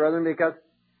important, brethren, because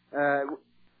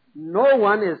no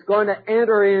one is going to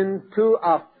enter into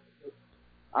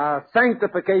a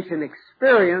sanctification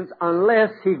experience unless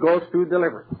he goes through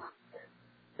deliverance.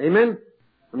 Amen?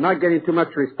 I'm not getting too much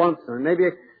response there.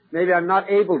 Maybe I'm not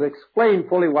able to explain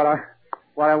fully what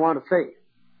I want to say.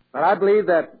 But I believe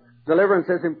that deliverance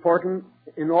is important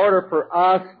in order for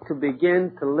us to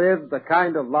begin to live the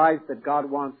kind of life that God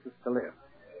wants us to live.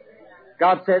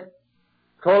 God says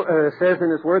in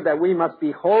His Word that we must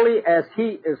be holy as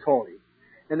He is holy.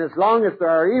 And as long as there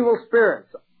are evil spirits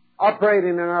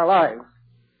operating in our lives,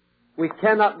 we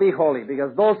cannot be holy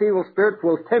because those evil spirits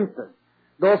will tempt us.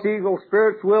 Those evil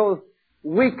spirits will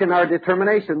weaken our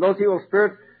determination. Those evil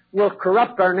spirits will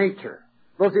corrupt our nature.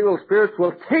 Those evil spirits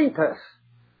will taint us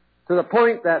to the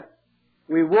point that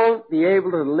we won't be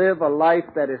able to live a life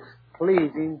that is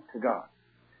pleasing to God.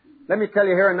 Let me tell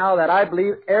you here and now that I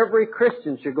believe every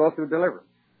Christian should go through deliverance.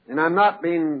 And I'm not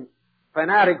being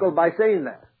fanatical by saying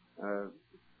that.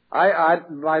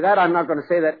 By that I'm not going to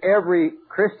say that every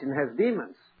Christian has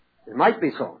demons. It might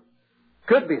be so.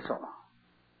 Could be so.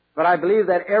 But I believe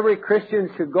that every Christian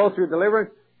should go through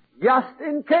deliverance just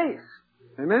in case.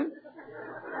 Amen?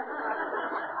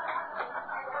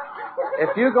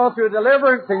 If you go through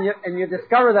deliverance and you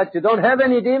discover that you don't have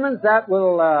any demons, that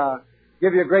will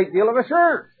give you a great deal of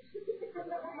assurance.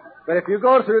 But if you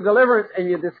go through deliverance and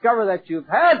you discover that you've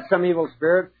had some evil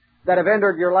spirits that have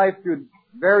entered your life through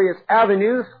various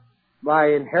avenues,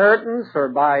 by inheritance or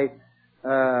by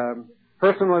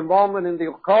personal involvement in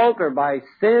the occult or by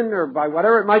sin or by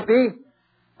whatever it might be,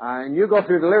 and you go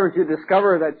through deliverance, you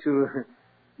discover that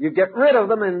you get rid of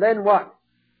them, and then what?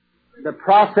 The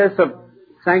process of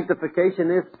sanctification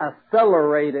is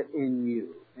accelerated in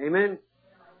you. Amen?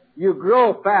 You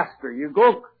grow faster. You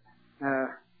go,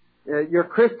 your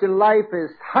Christian life is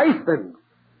heightened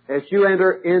as you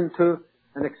enter into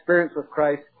an experience with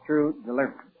Christ through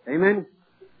deliverance. Amen?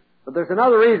 But there's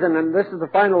another reason, and this is the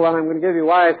final one I'm going to give you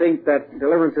why I think that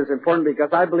deliverance is important, because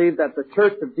I believe that the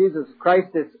Church of Jesus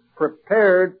Christ is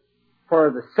prepared for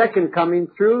the second coming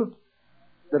through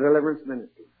the deliverance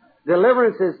ministry.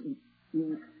 Deliverance is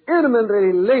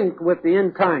intimately linked with the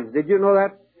end times. Did you know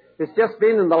that? It's just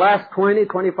been in the last 20,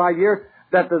 25 years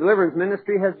that the deliverance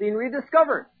ministry has been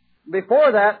rediscovered.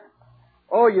 before that,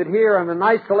 you'd hear on an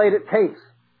isolated case,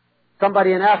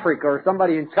 somebody in Africa or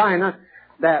somebody in China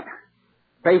that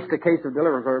faced a case of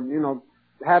deliverance or,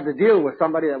 had to deal with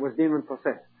somebody that was demon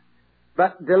possessed.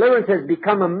 But deliverance has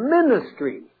become a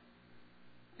ministry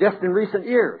just in recent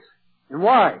years. And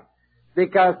why?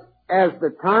 Because as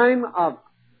the time of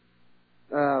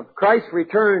Christ's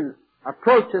return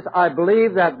approaches, I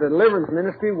believe that the deliverance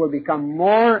ministry will become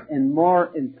more and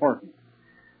more important.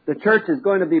 The church is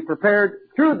going to be prepared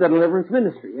through the deliverance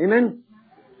ministry. Amen?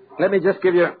 Let me just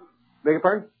give you, beg your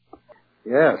pardon?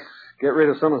 Yes, get rid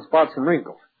of some of the spots and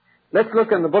wrinkles. Let's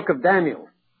look in the book of Daniel,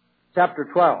 chapter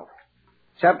 12.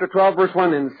 Chapter 12, verse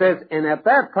 1, and it says, "And at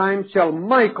that time shall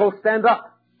Michael stand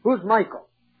up." Who's Michael?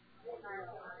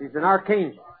 He's an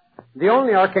archangel. The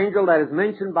only archangel that is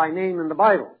mentioned by name in the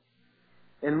Bible.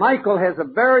 And Michael has a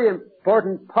very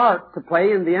important part to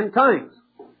play in the end times.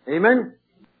 Amen?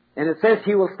 And it says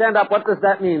he will stand up. What does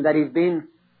that mean? That he's been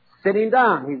sitting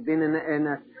down. He's been in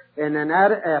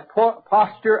a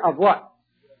posture of what?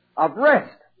 Of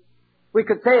rest. We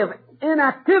could say of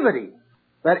inactivity.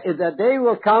 But the day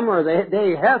will come, or the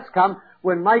day has come,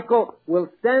 when Michael will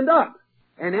stand up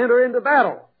and enter into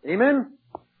battle. Amen?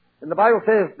 And the Bible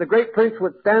says, "The great prince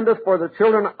would stand us for the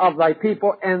children of thy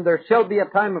people, and there shall be a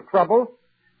time of trouble,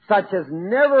 such as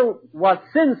never was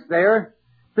since there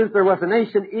was a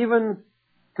nation, even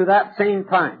to that same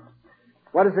time."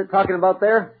 What is it talking about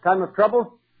there? Time of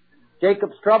trouble?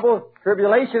 Jacob's trouble?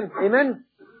 Tribulation? Amen?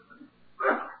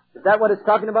 Is that what it's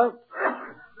talking about?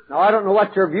 Now, I don't know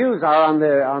what your views are on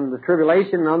the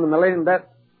tribulation and on the millennium. That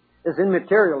is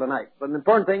immaterial tonight. But the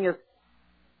important thing is,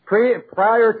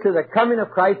 prior to the coming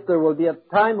of Christ, there will be a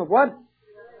time of what?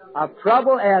 Of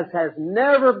trouble as has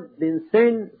never been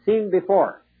seen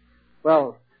before.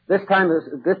 Well, this time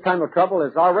of trouble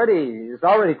is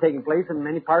already taking place in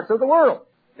many parts of the world.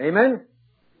 Amen?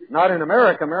 Not in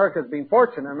America. America's been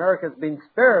fortunate. America's been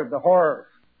spared the horrors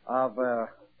of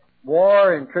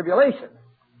war and tribulation.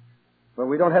 But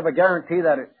we don't have a guarantee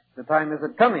that the time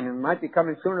isn't coming. It might be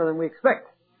coming sooner than we expect.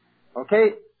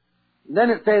 Okay? Then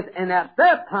it says, "And at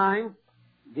that time,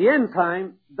 the end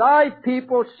time, thy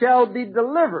people shall be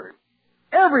delivered,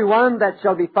 everyone that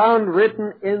shall be found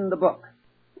written in the book."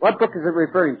 What book is it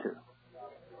referring to?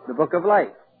 The book of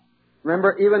life.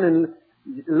 Remember, even in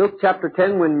Luke chapter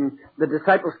 10, when the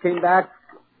disciples came back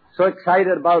so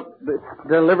excited about the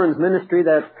deliverance ministry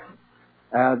that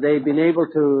they've been able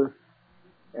to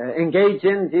engage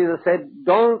in, Jesus said,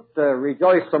 "Don't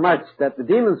rejoice so much that the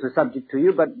demons are subject to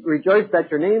you, but rejoice that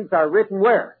your names are written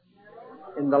where?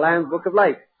 In the Lamb's Book of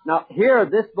Life." Now, here,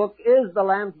 this book is the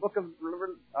Lamb's Book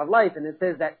of Life, and it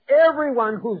says that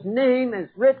everyone whose name is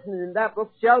written in that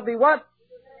book shall be what?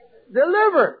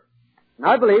 Delivered. And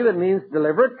I believe it means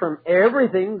delivered from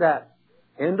everything that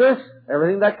hinders,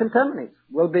 everything that contaminates.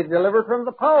 Will be delivered from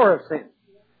the power of sin.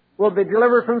 Will be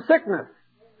delivered from sickness.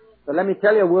 But let me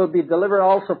tell you, we'll be delivered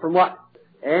also from what?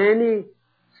 Any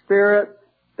spirit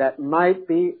that might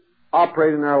be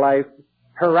operating in our life,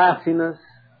 harassing us,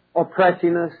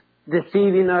 oppressing us,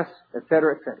 deceiving us,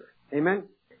 etc., etc. Amen?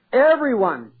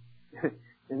 Everyone,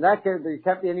 in that case, there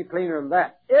can't be any plainer than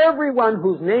that. Everyone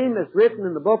whose name is written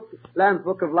in the book, Lamb's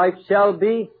Book of Life, shall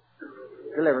be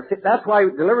delivered. See, that's why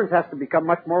deliverance has to become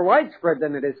much more widespread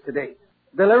than it is today.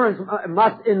 Deliverance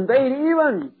must invade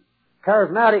even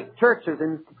charismatic churches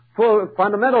and full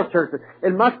fundamental churches.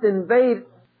 It must invade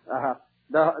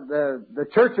the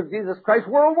Church of Jesus Christ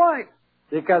worldwide.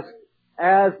 Because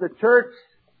as the church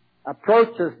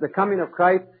approaches the coming of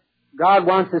Christ, God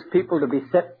wants His people to be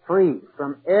set free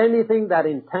from anything that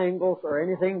entangles or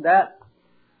anything that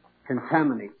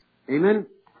contaminates. Amen?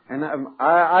 And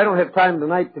I don't have time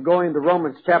tonight to go into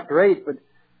Romans chapter 8, but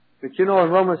in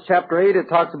Romans chapter 8 it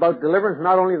talks about deliverance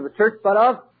not only of the church, but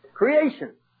of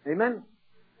creation. Amen?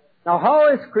 Now, how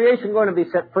is creation going to be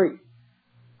set free?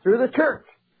 Through the church.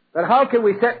 But how can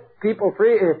we set people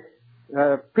free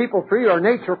or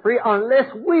nature free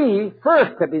unless we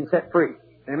first have been set free?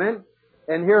 Amen?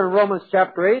 And here in Romans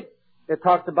chapter 8, it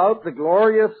talks about the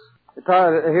glorious,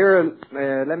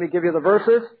 let me give you the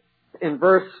verses. In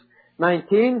verse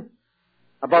 19,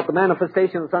 about the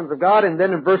manifestation of the sons of God. And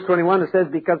then in verse 21 it says,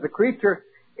 "Because the creature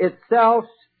itself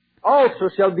also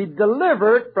shall be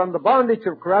delivered from the bondage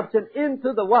of corruption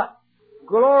into the what?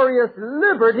 Glorious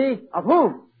liberty of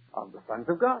whom? Of the sons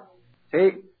of God."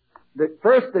 See,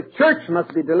 first the church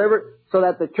must be delivered so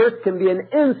that the church can be an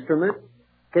instrument,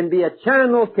 can be a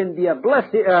channel, can be a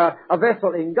blessing, a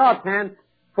vessel in God's hand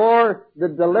for the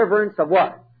deliverance of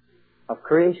what? Of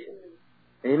creation.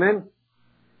 Amen?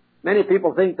 Many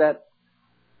people think that,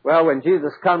 well, when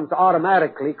Jesus comes,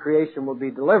 automatically creation will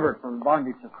be delivered from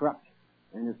bondage of corruption.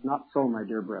 And it's not so, my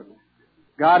dear brethren.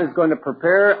 God is going to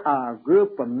prepare a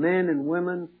group of men and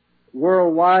women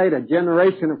worldwide, a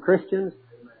generation of Christians,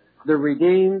 the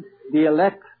redeemed, the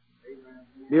elect,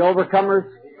 the overcomers,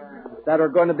 that are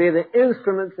going to be the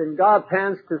instruments in God's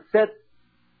hands to set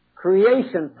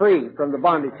creation free from the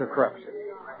bondage of corruption.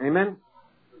 Amen?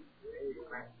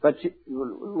 But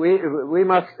we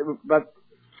must, but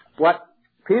what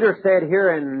Peter said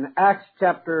here in Acts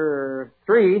chapter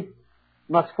 3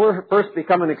 must first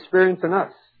become an experience in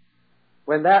us.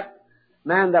 When that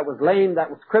man that was lame, that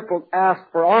was crippled,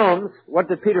 asked for alms, what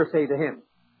did Peter say to him?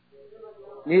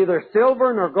 Neither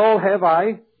silver nor gold have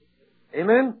I.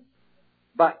 Amen?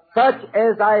 But such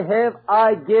as I have,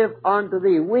 I give unto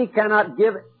thee. We cannot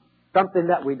give something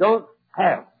that we don't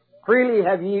have. Freely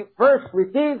have ye first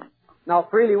received, now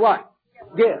freely what?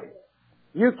 Give.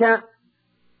 You can't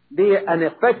be an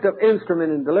effective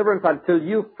instrument in deliverance until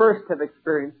you first have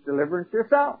experienced deliverance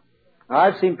yourself. Now,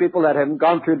 I've seen people that haven't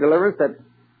gone through deliverance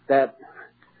that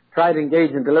try to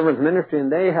engage in deliverance ministry,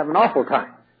 and they have an awful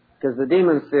time. Because the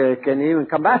demons can even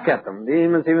come back at them. The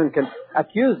demons even can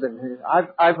accuse them.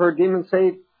 I've heard demons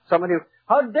say, somebody,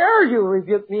 how dare you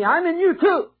rebuke me? I'm in you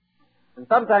too. And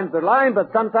sometimes they're lying,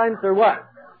 but sometimes they're what?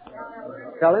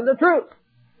 Telling the truth.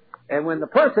 And when the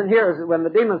person hears, when the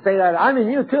demons say that, I'm in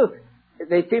you too,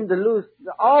 they seem to lose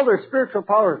all their spiritual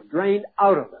powers drained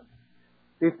out of them.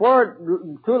 Before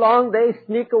too long, they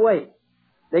sneak away.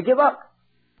 They give up.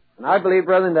 And I believe,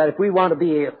 brethren, that if we want to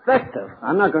be effective,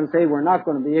 I'm not going to say we're not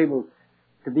going to be able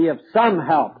to be of some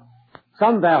help,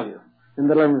 some value in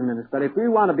the deliverance ministry, but if we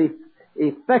want to be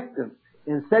effective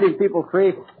in setting people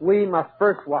free, we must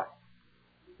first what?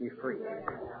 Be free.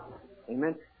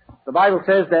 Amen. The Bible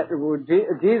says that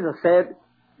Jesus said,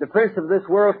 the prince of this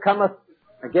world cometh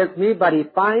against me, but he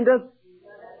findeth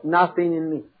nothing in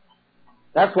me.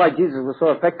 That's why Jesus was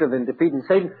so effective in defeating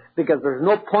Satan, because there's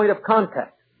no point of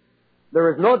contact. There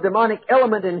is no demonic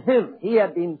element in him. He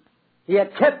had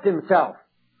kept himself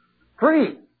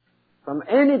free from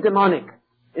any demonic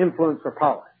influence or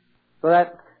power. So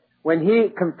that when he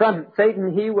confronted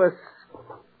Satan, he was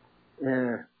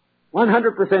 100%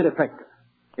 effective.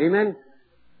 Amen?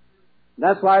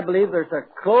 That's why I believe there's a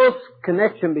close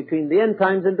connection between the end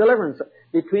times and deliverance,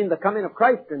 between the coming of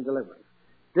Christ and deliverance.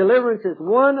 Deliverance is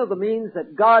one of the means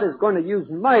that God is going to use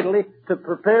mightily to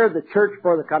prepare the church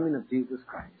for the coming of Jesus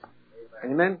Christ.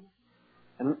 Amen?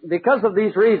 And because of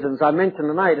these reasons I mentioned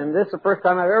tonight, and this is the first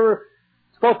time I've ever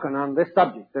spoken on this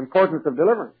subject, the importance of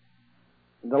deliverance.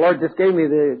 And the Lord just gave me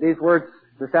these words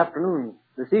this afternoon,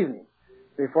 this evening,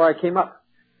 before I came up.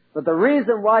 But the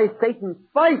reason why Satan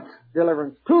fights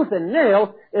deliverance tooth and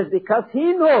nail is because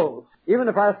he knows, even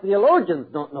if our theologians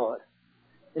don't know it,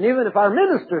 and even if our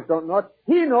ministers don't know it,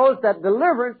 he knows that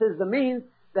deliverance is the means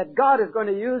that God is going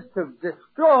to use to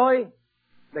destroy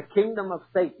the kingdom of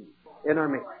Satan in our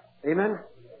midst. Amen?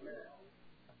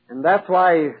 And that's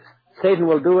why Satan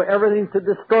will do everything to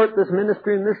distort this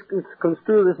ministry and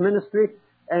misconstrue this ministry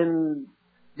and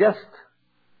just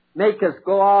make us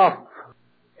go off,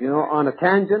 on a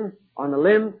tangent, on a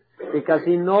limb, because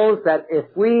he knows that if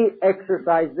we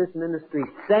exercise this ministry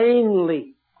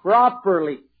sanely,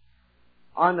 properly,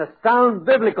 on a sound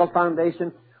biblical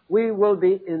foundation, we will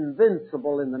be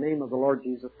invincible in the name of the Lord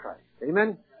Jesus Christ.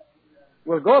 Amen?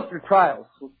 We'll go through trials.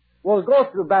 We'll go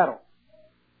through battle.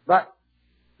 But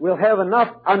we'll have enough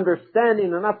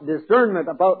understanding, enough discernment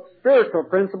about spiritual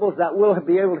principles that we'll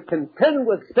be able to contend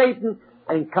with Satan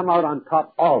and come out on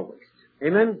top always.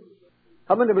 Amen?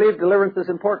 How many believe deliverance is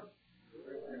important?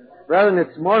 Brethren,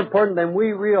 it's more important than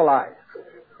we realize.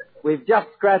 We've just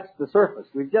scratched the surface.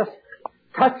 We've just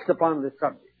touched upon this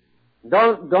subject.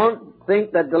 Don't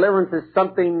think that deliverance is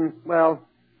something,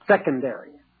 secondary,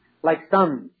 like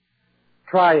some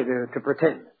try to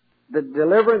pretend. The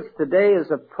deliverance today is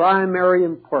of primary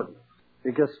importance,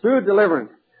 because through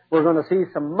deliverance we're going to see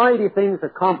some mighty things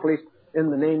accomplished in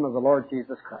the name of the Lord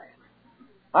Jesus Christ.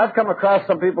 I've come across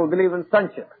some people who believe in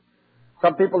sonship,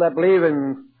 some people that believe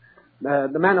in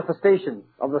the manifestation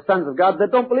of the sons of God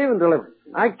that don't believe in deliverance.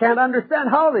 I can't understand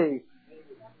how they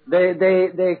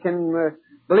can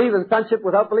believe in sonship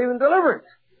without believing in deliverance.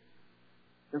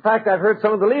 In fact, I've heard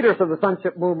some of the leaders of the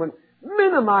sonship movement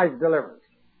minimize deliverance.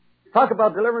 Talk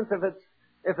about deliverance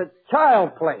if it's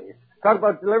child play. Talk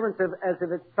about deliverance as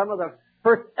if it's some of the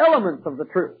first elements of the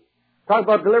truth. Talk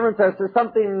about deliverance as to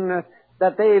something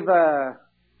that they've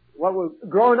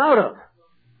grown out of.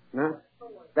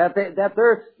 That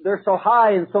they're so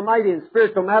high and so mighty in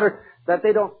spiritual matters that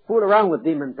they don't fool around with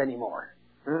demons anymore.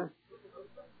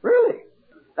 Really?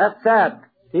 That's sad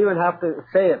to even have to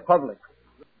say it publicly.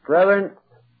 Brethren,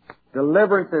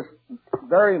 deliverance is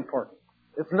very important.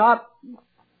 It's not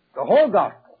the whole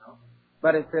gospel.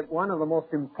 But it's one of the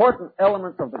most important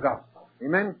elements of the gospel.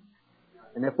 Amen?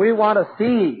 And if we want to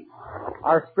see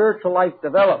our spiritual life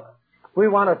develop, if we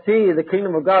want to see the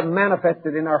kingdom of God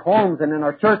manifested in our homes and in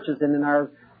our churches and in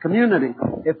our community,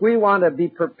 if we want to be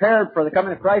prepared for the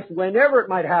coming of Christ whenever it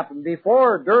might happen,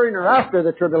 before, during, or after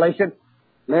the tribulation,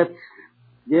 let's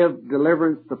give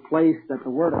deliverance the place that the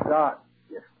Word of God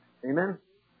gives. Amen?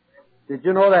 Did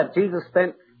you know that Jesus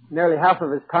spent nearly half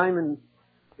of His time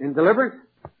in deliverance?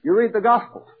 You read the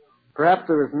Gospels. Perhaps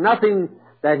there was nothing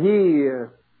that He,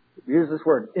 use this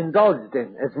word, indulged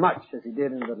in as much as He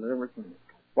did in the deliverance ministry.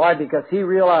 Why? Because He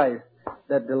realized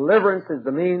that deliverance is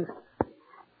the means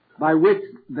by which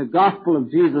the gospel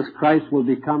of Jesus Christ will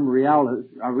become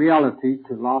a reality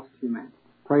to lost humanity.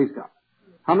 Praise God.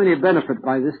 How many have benefited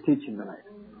by this teaching tonight?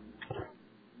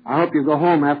 I hope you go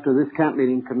home after this camp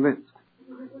meeting convinced.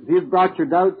 If you've brought your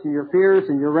doubts and your fears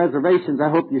and your reservations, I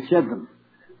hope you shed them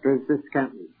during this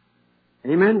camp meeting.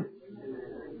 Amen?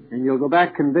 And you'll go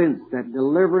back convinced that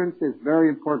deliverance is very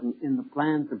important in the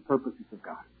plans and purposes of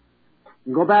God.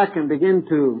 And go back and begin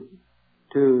to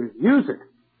use it,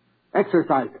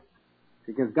 exercise it,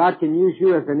 because God can use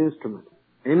you as an instrument.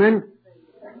 Amen?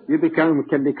 You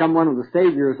can become one of the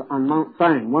saviors on Mount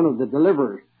Sinai, one of the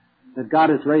deliverers that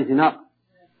God is raising up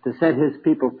to set His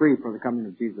people free for the coming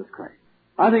of Jesus Christ.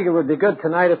 I think it would be good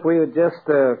tonight if we would just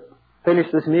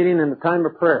finish this meeting in a time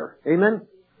of prayer. Amen?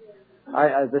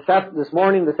 This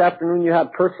afternoon, you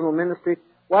have personal ministry.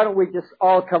 Why don't we just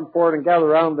all come forward and gather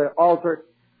around the altar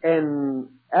and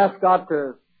ask God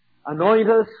to anoint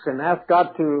us and ask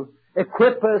God to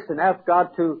equip us and ask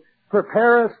God to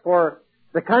prepare us for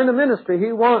the kind of ministry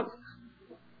He wants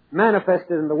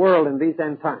manifested in the world in these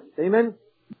end times. Amen?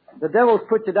 The devil's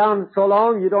put you down so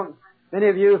long, many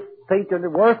of you think you're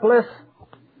worthless,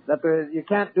 that you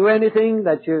can't do anything,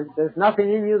 that there's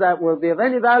nothing in you that will be of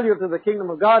any value to the kingdom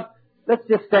of God. Let's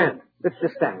just stand. Let's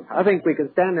just stand. I think we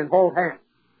can stand and hold hands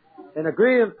and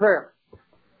agree in prayer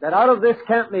that out of this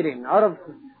camp meeting, out of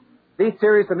these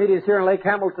series of meetings here in Lake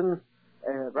Hamilton,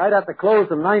 right at the close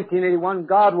of 1981,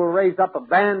 God will raise up a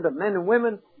band of men and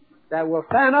women that will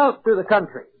fan out through the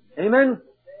country. Amen?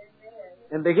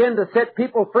 And begin to set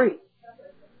people free.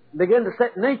 Begin to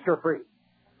set nature free.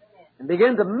 And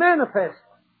begin to manifest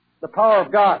the power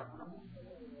of God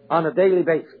on a daily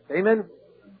basis. Amen?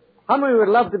 How many would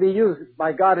love to be used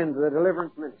by God in the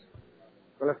deliverance ministry?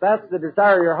 Well, if that's the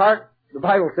desire of your heart, the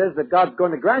Bible says that God's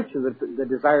going to grant you the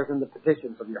desires and the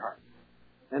petitions of your heart.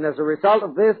 And as a result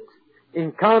of this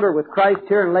encounter with Christ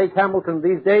here in Lake Hamilton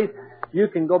these days, you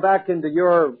can go back into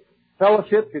your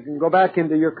fellowship, you can go back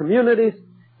into your communities,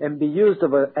 and be used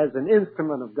as an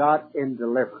instrument of God in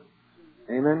deliverance.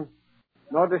 Amen?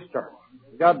 No discharge.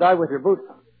 God died with your boots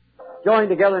on. Join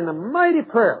together in a mighty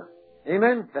prayer.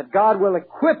 Amen? That God will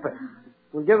equip us,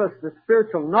 will give us the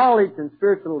spiritual knowledge and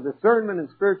spiritual discernment and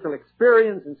spiritual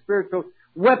experience and spiritual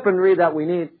weaponry that we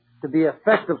need to be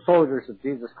effective soldiers of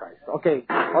Jesus Christ. Okay,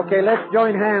 let's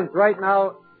join hands right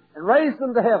now and raise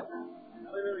them to heaven.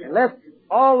 And let's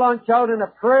all launch out in a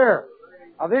prayer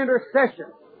of intercession.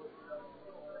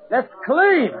 Let's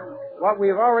claim what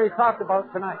we've already talked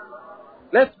about tonight.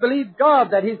 Let's believe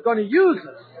God that He's going to use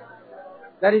us.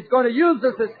 That He's going to use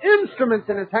us as instruments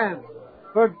in His hands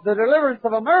for the deliverance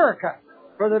of America,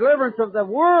 for the deliverance of the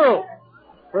world,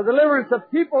 for the deliverance of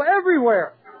people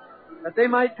everywhere, that they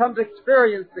might come to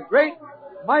experience the great,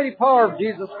 mighty power of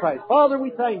Jesus Christ. Father,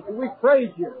 we thank You. We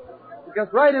praise You. Because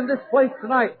right in this place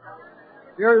tonight,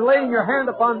 You're laying Your hand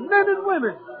upon men and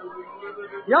women,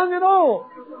 young and old.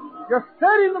 You're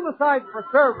setting them aside for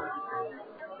service.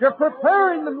 You're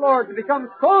preparing them, Lord, to become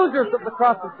soldiers of the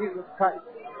cross of Jesus Christ.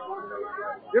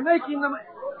 You're making them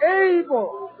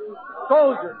able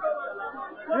soldiers.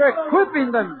 You're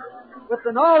equipping them with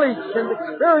the knowledge and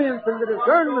experience and the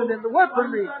discernment and the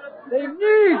weaponry they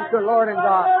need, the Lord and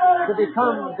God, to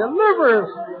become deliverers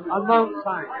on Mount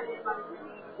Sinai.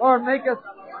 Lord, make us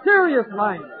serious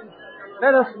minded.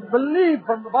 Let us believe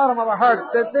from the bottom of our hearts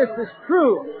that this is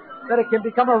true, that it can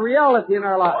become a reality in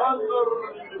our lives.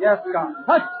 Yes, God.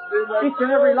 Touch each and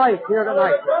every life here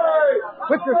tonight.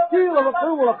 Put Your seal of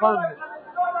approval upon them,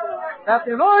 that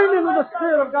the anointing of the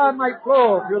Spirit of God might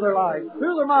flow through their lives,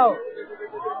 through their mouths,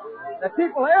 that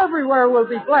people everywhere will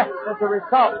be blessed as a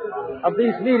result of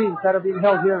these meetings that are being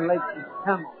held here in Lake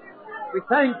Hamilton. We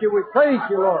thank You, we praise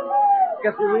You, Lord,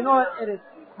 because we know it is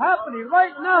happening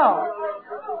right now.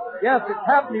 Yes, it's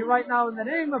happening right now in the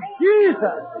name of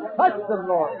Jesus. Touch them,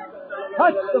 Lord.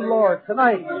 Touch them, Lord,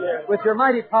 tonight with Your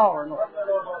mighty power, Lord.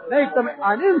 Make them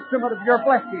an instrument of Your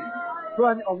blessing to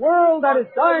a world that is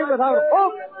dying without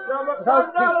hope,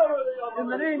 without peace. In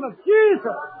the name of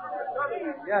Jesus,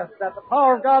 Yes, that the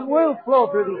power of God will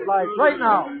flow through these lives right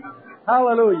now.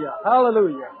 Hallelujah,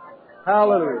 hallelujah,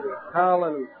 hallelujah,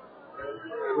 hallelujah.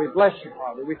 We bless you,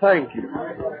 Father. We thank you.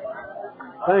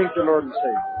 Thank you, Lord and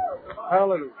Savior.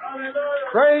 Hallelujah.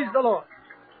 Praise the Lord.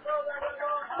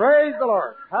 Praise the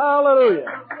Lord. Hallelujah.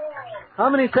 How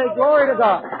many say glory to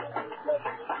God?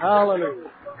 Hallelujah.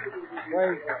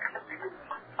 Praise God.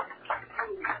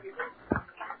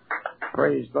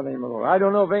 Praise the name of the Lord. I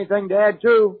don't know of anything to add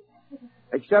to,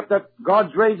 except that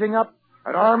God's raising up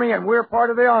an army and we're part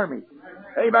of the army.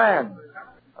 Amen.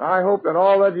 I hope that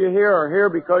all of you here are here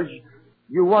because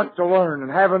you want to learn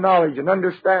and have a knowledge and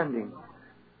understanding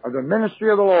of the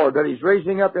ministry of the Lord that He's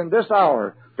raising up in this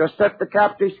hour to set the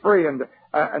captives free and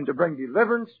to bring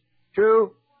deliverance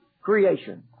to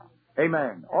creation.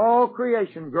 Amen. All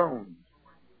creation groans.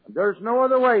 There's no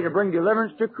other way to bring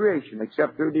deliverance to creation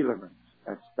except through deliverance.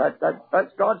 That's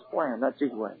God's plan. That's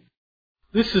His way.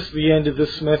 This is the end of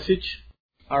this message.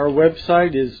 Our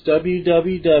website is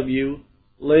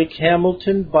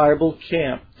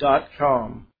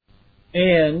www.lakehamiltonbiblecamp.com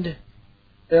and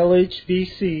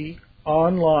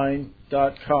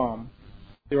lhbconline.com.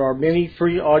 There are many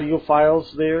free audio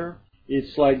files there.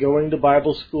 It's like going to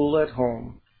Bible school at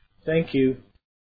home. Thank you.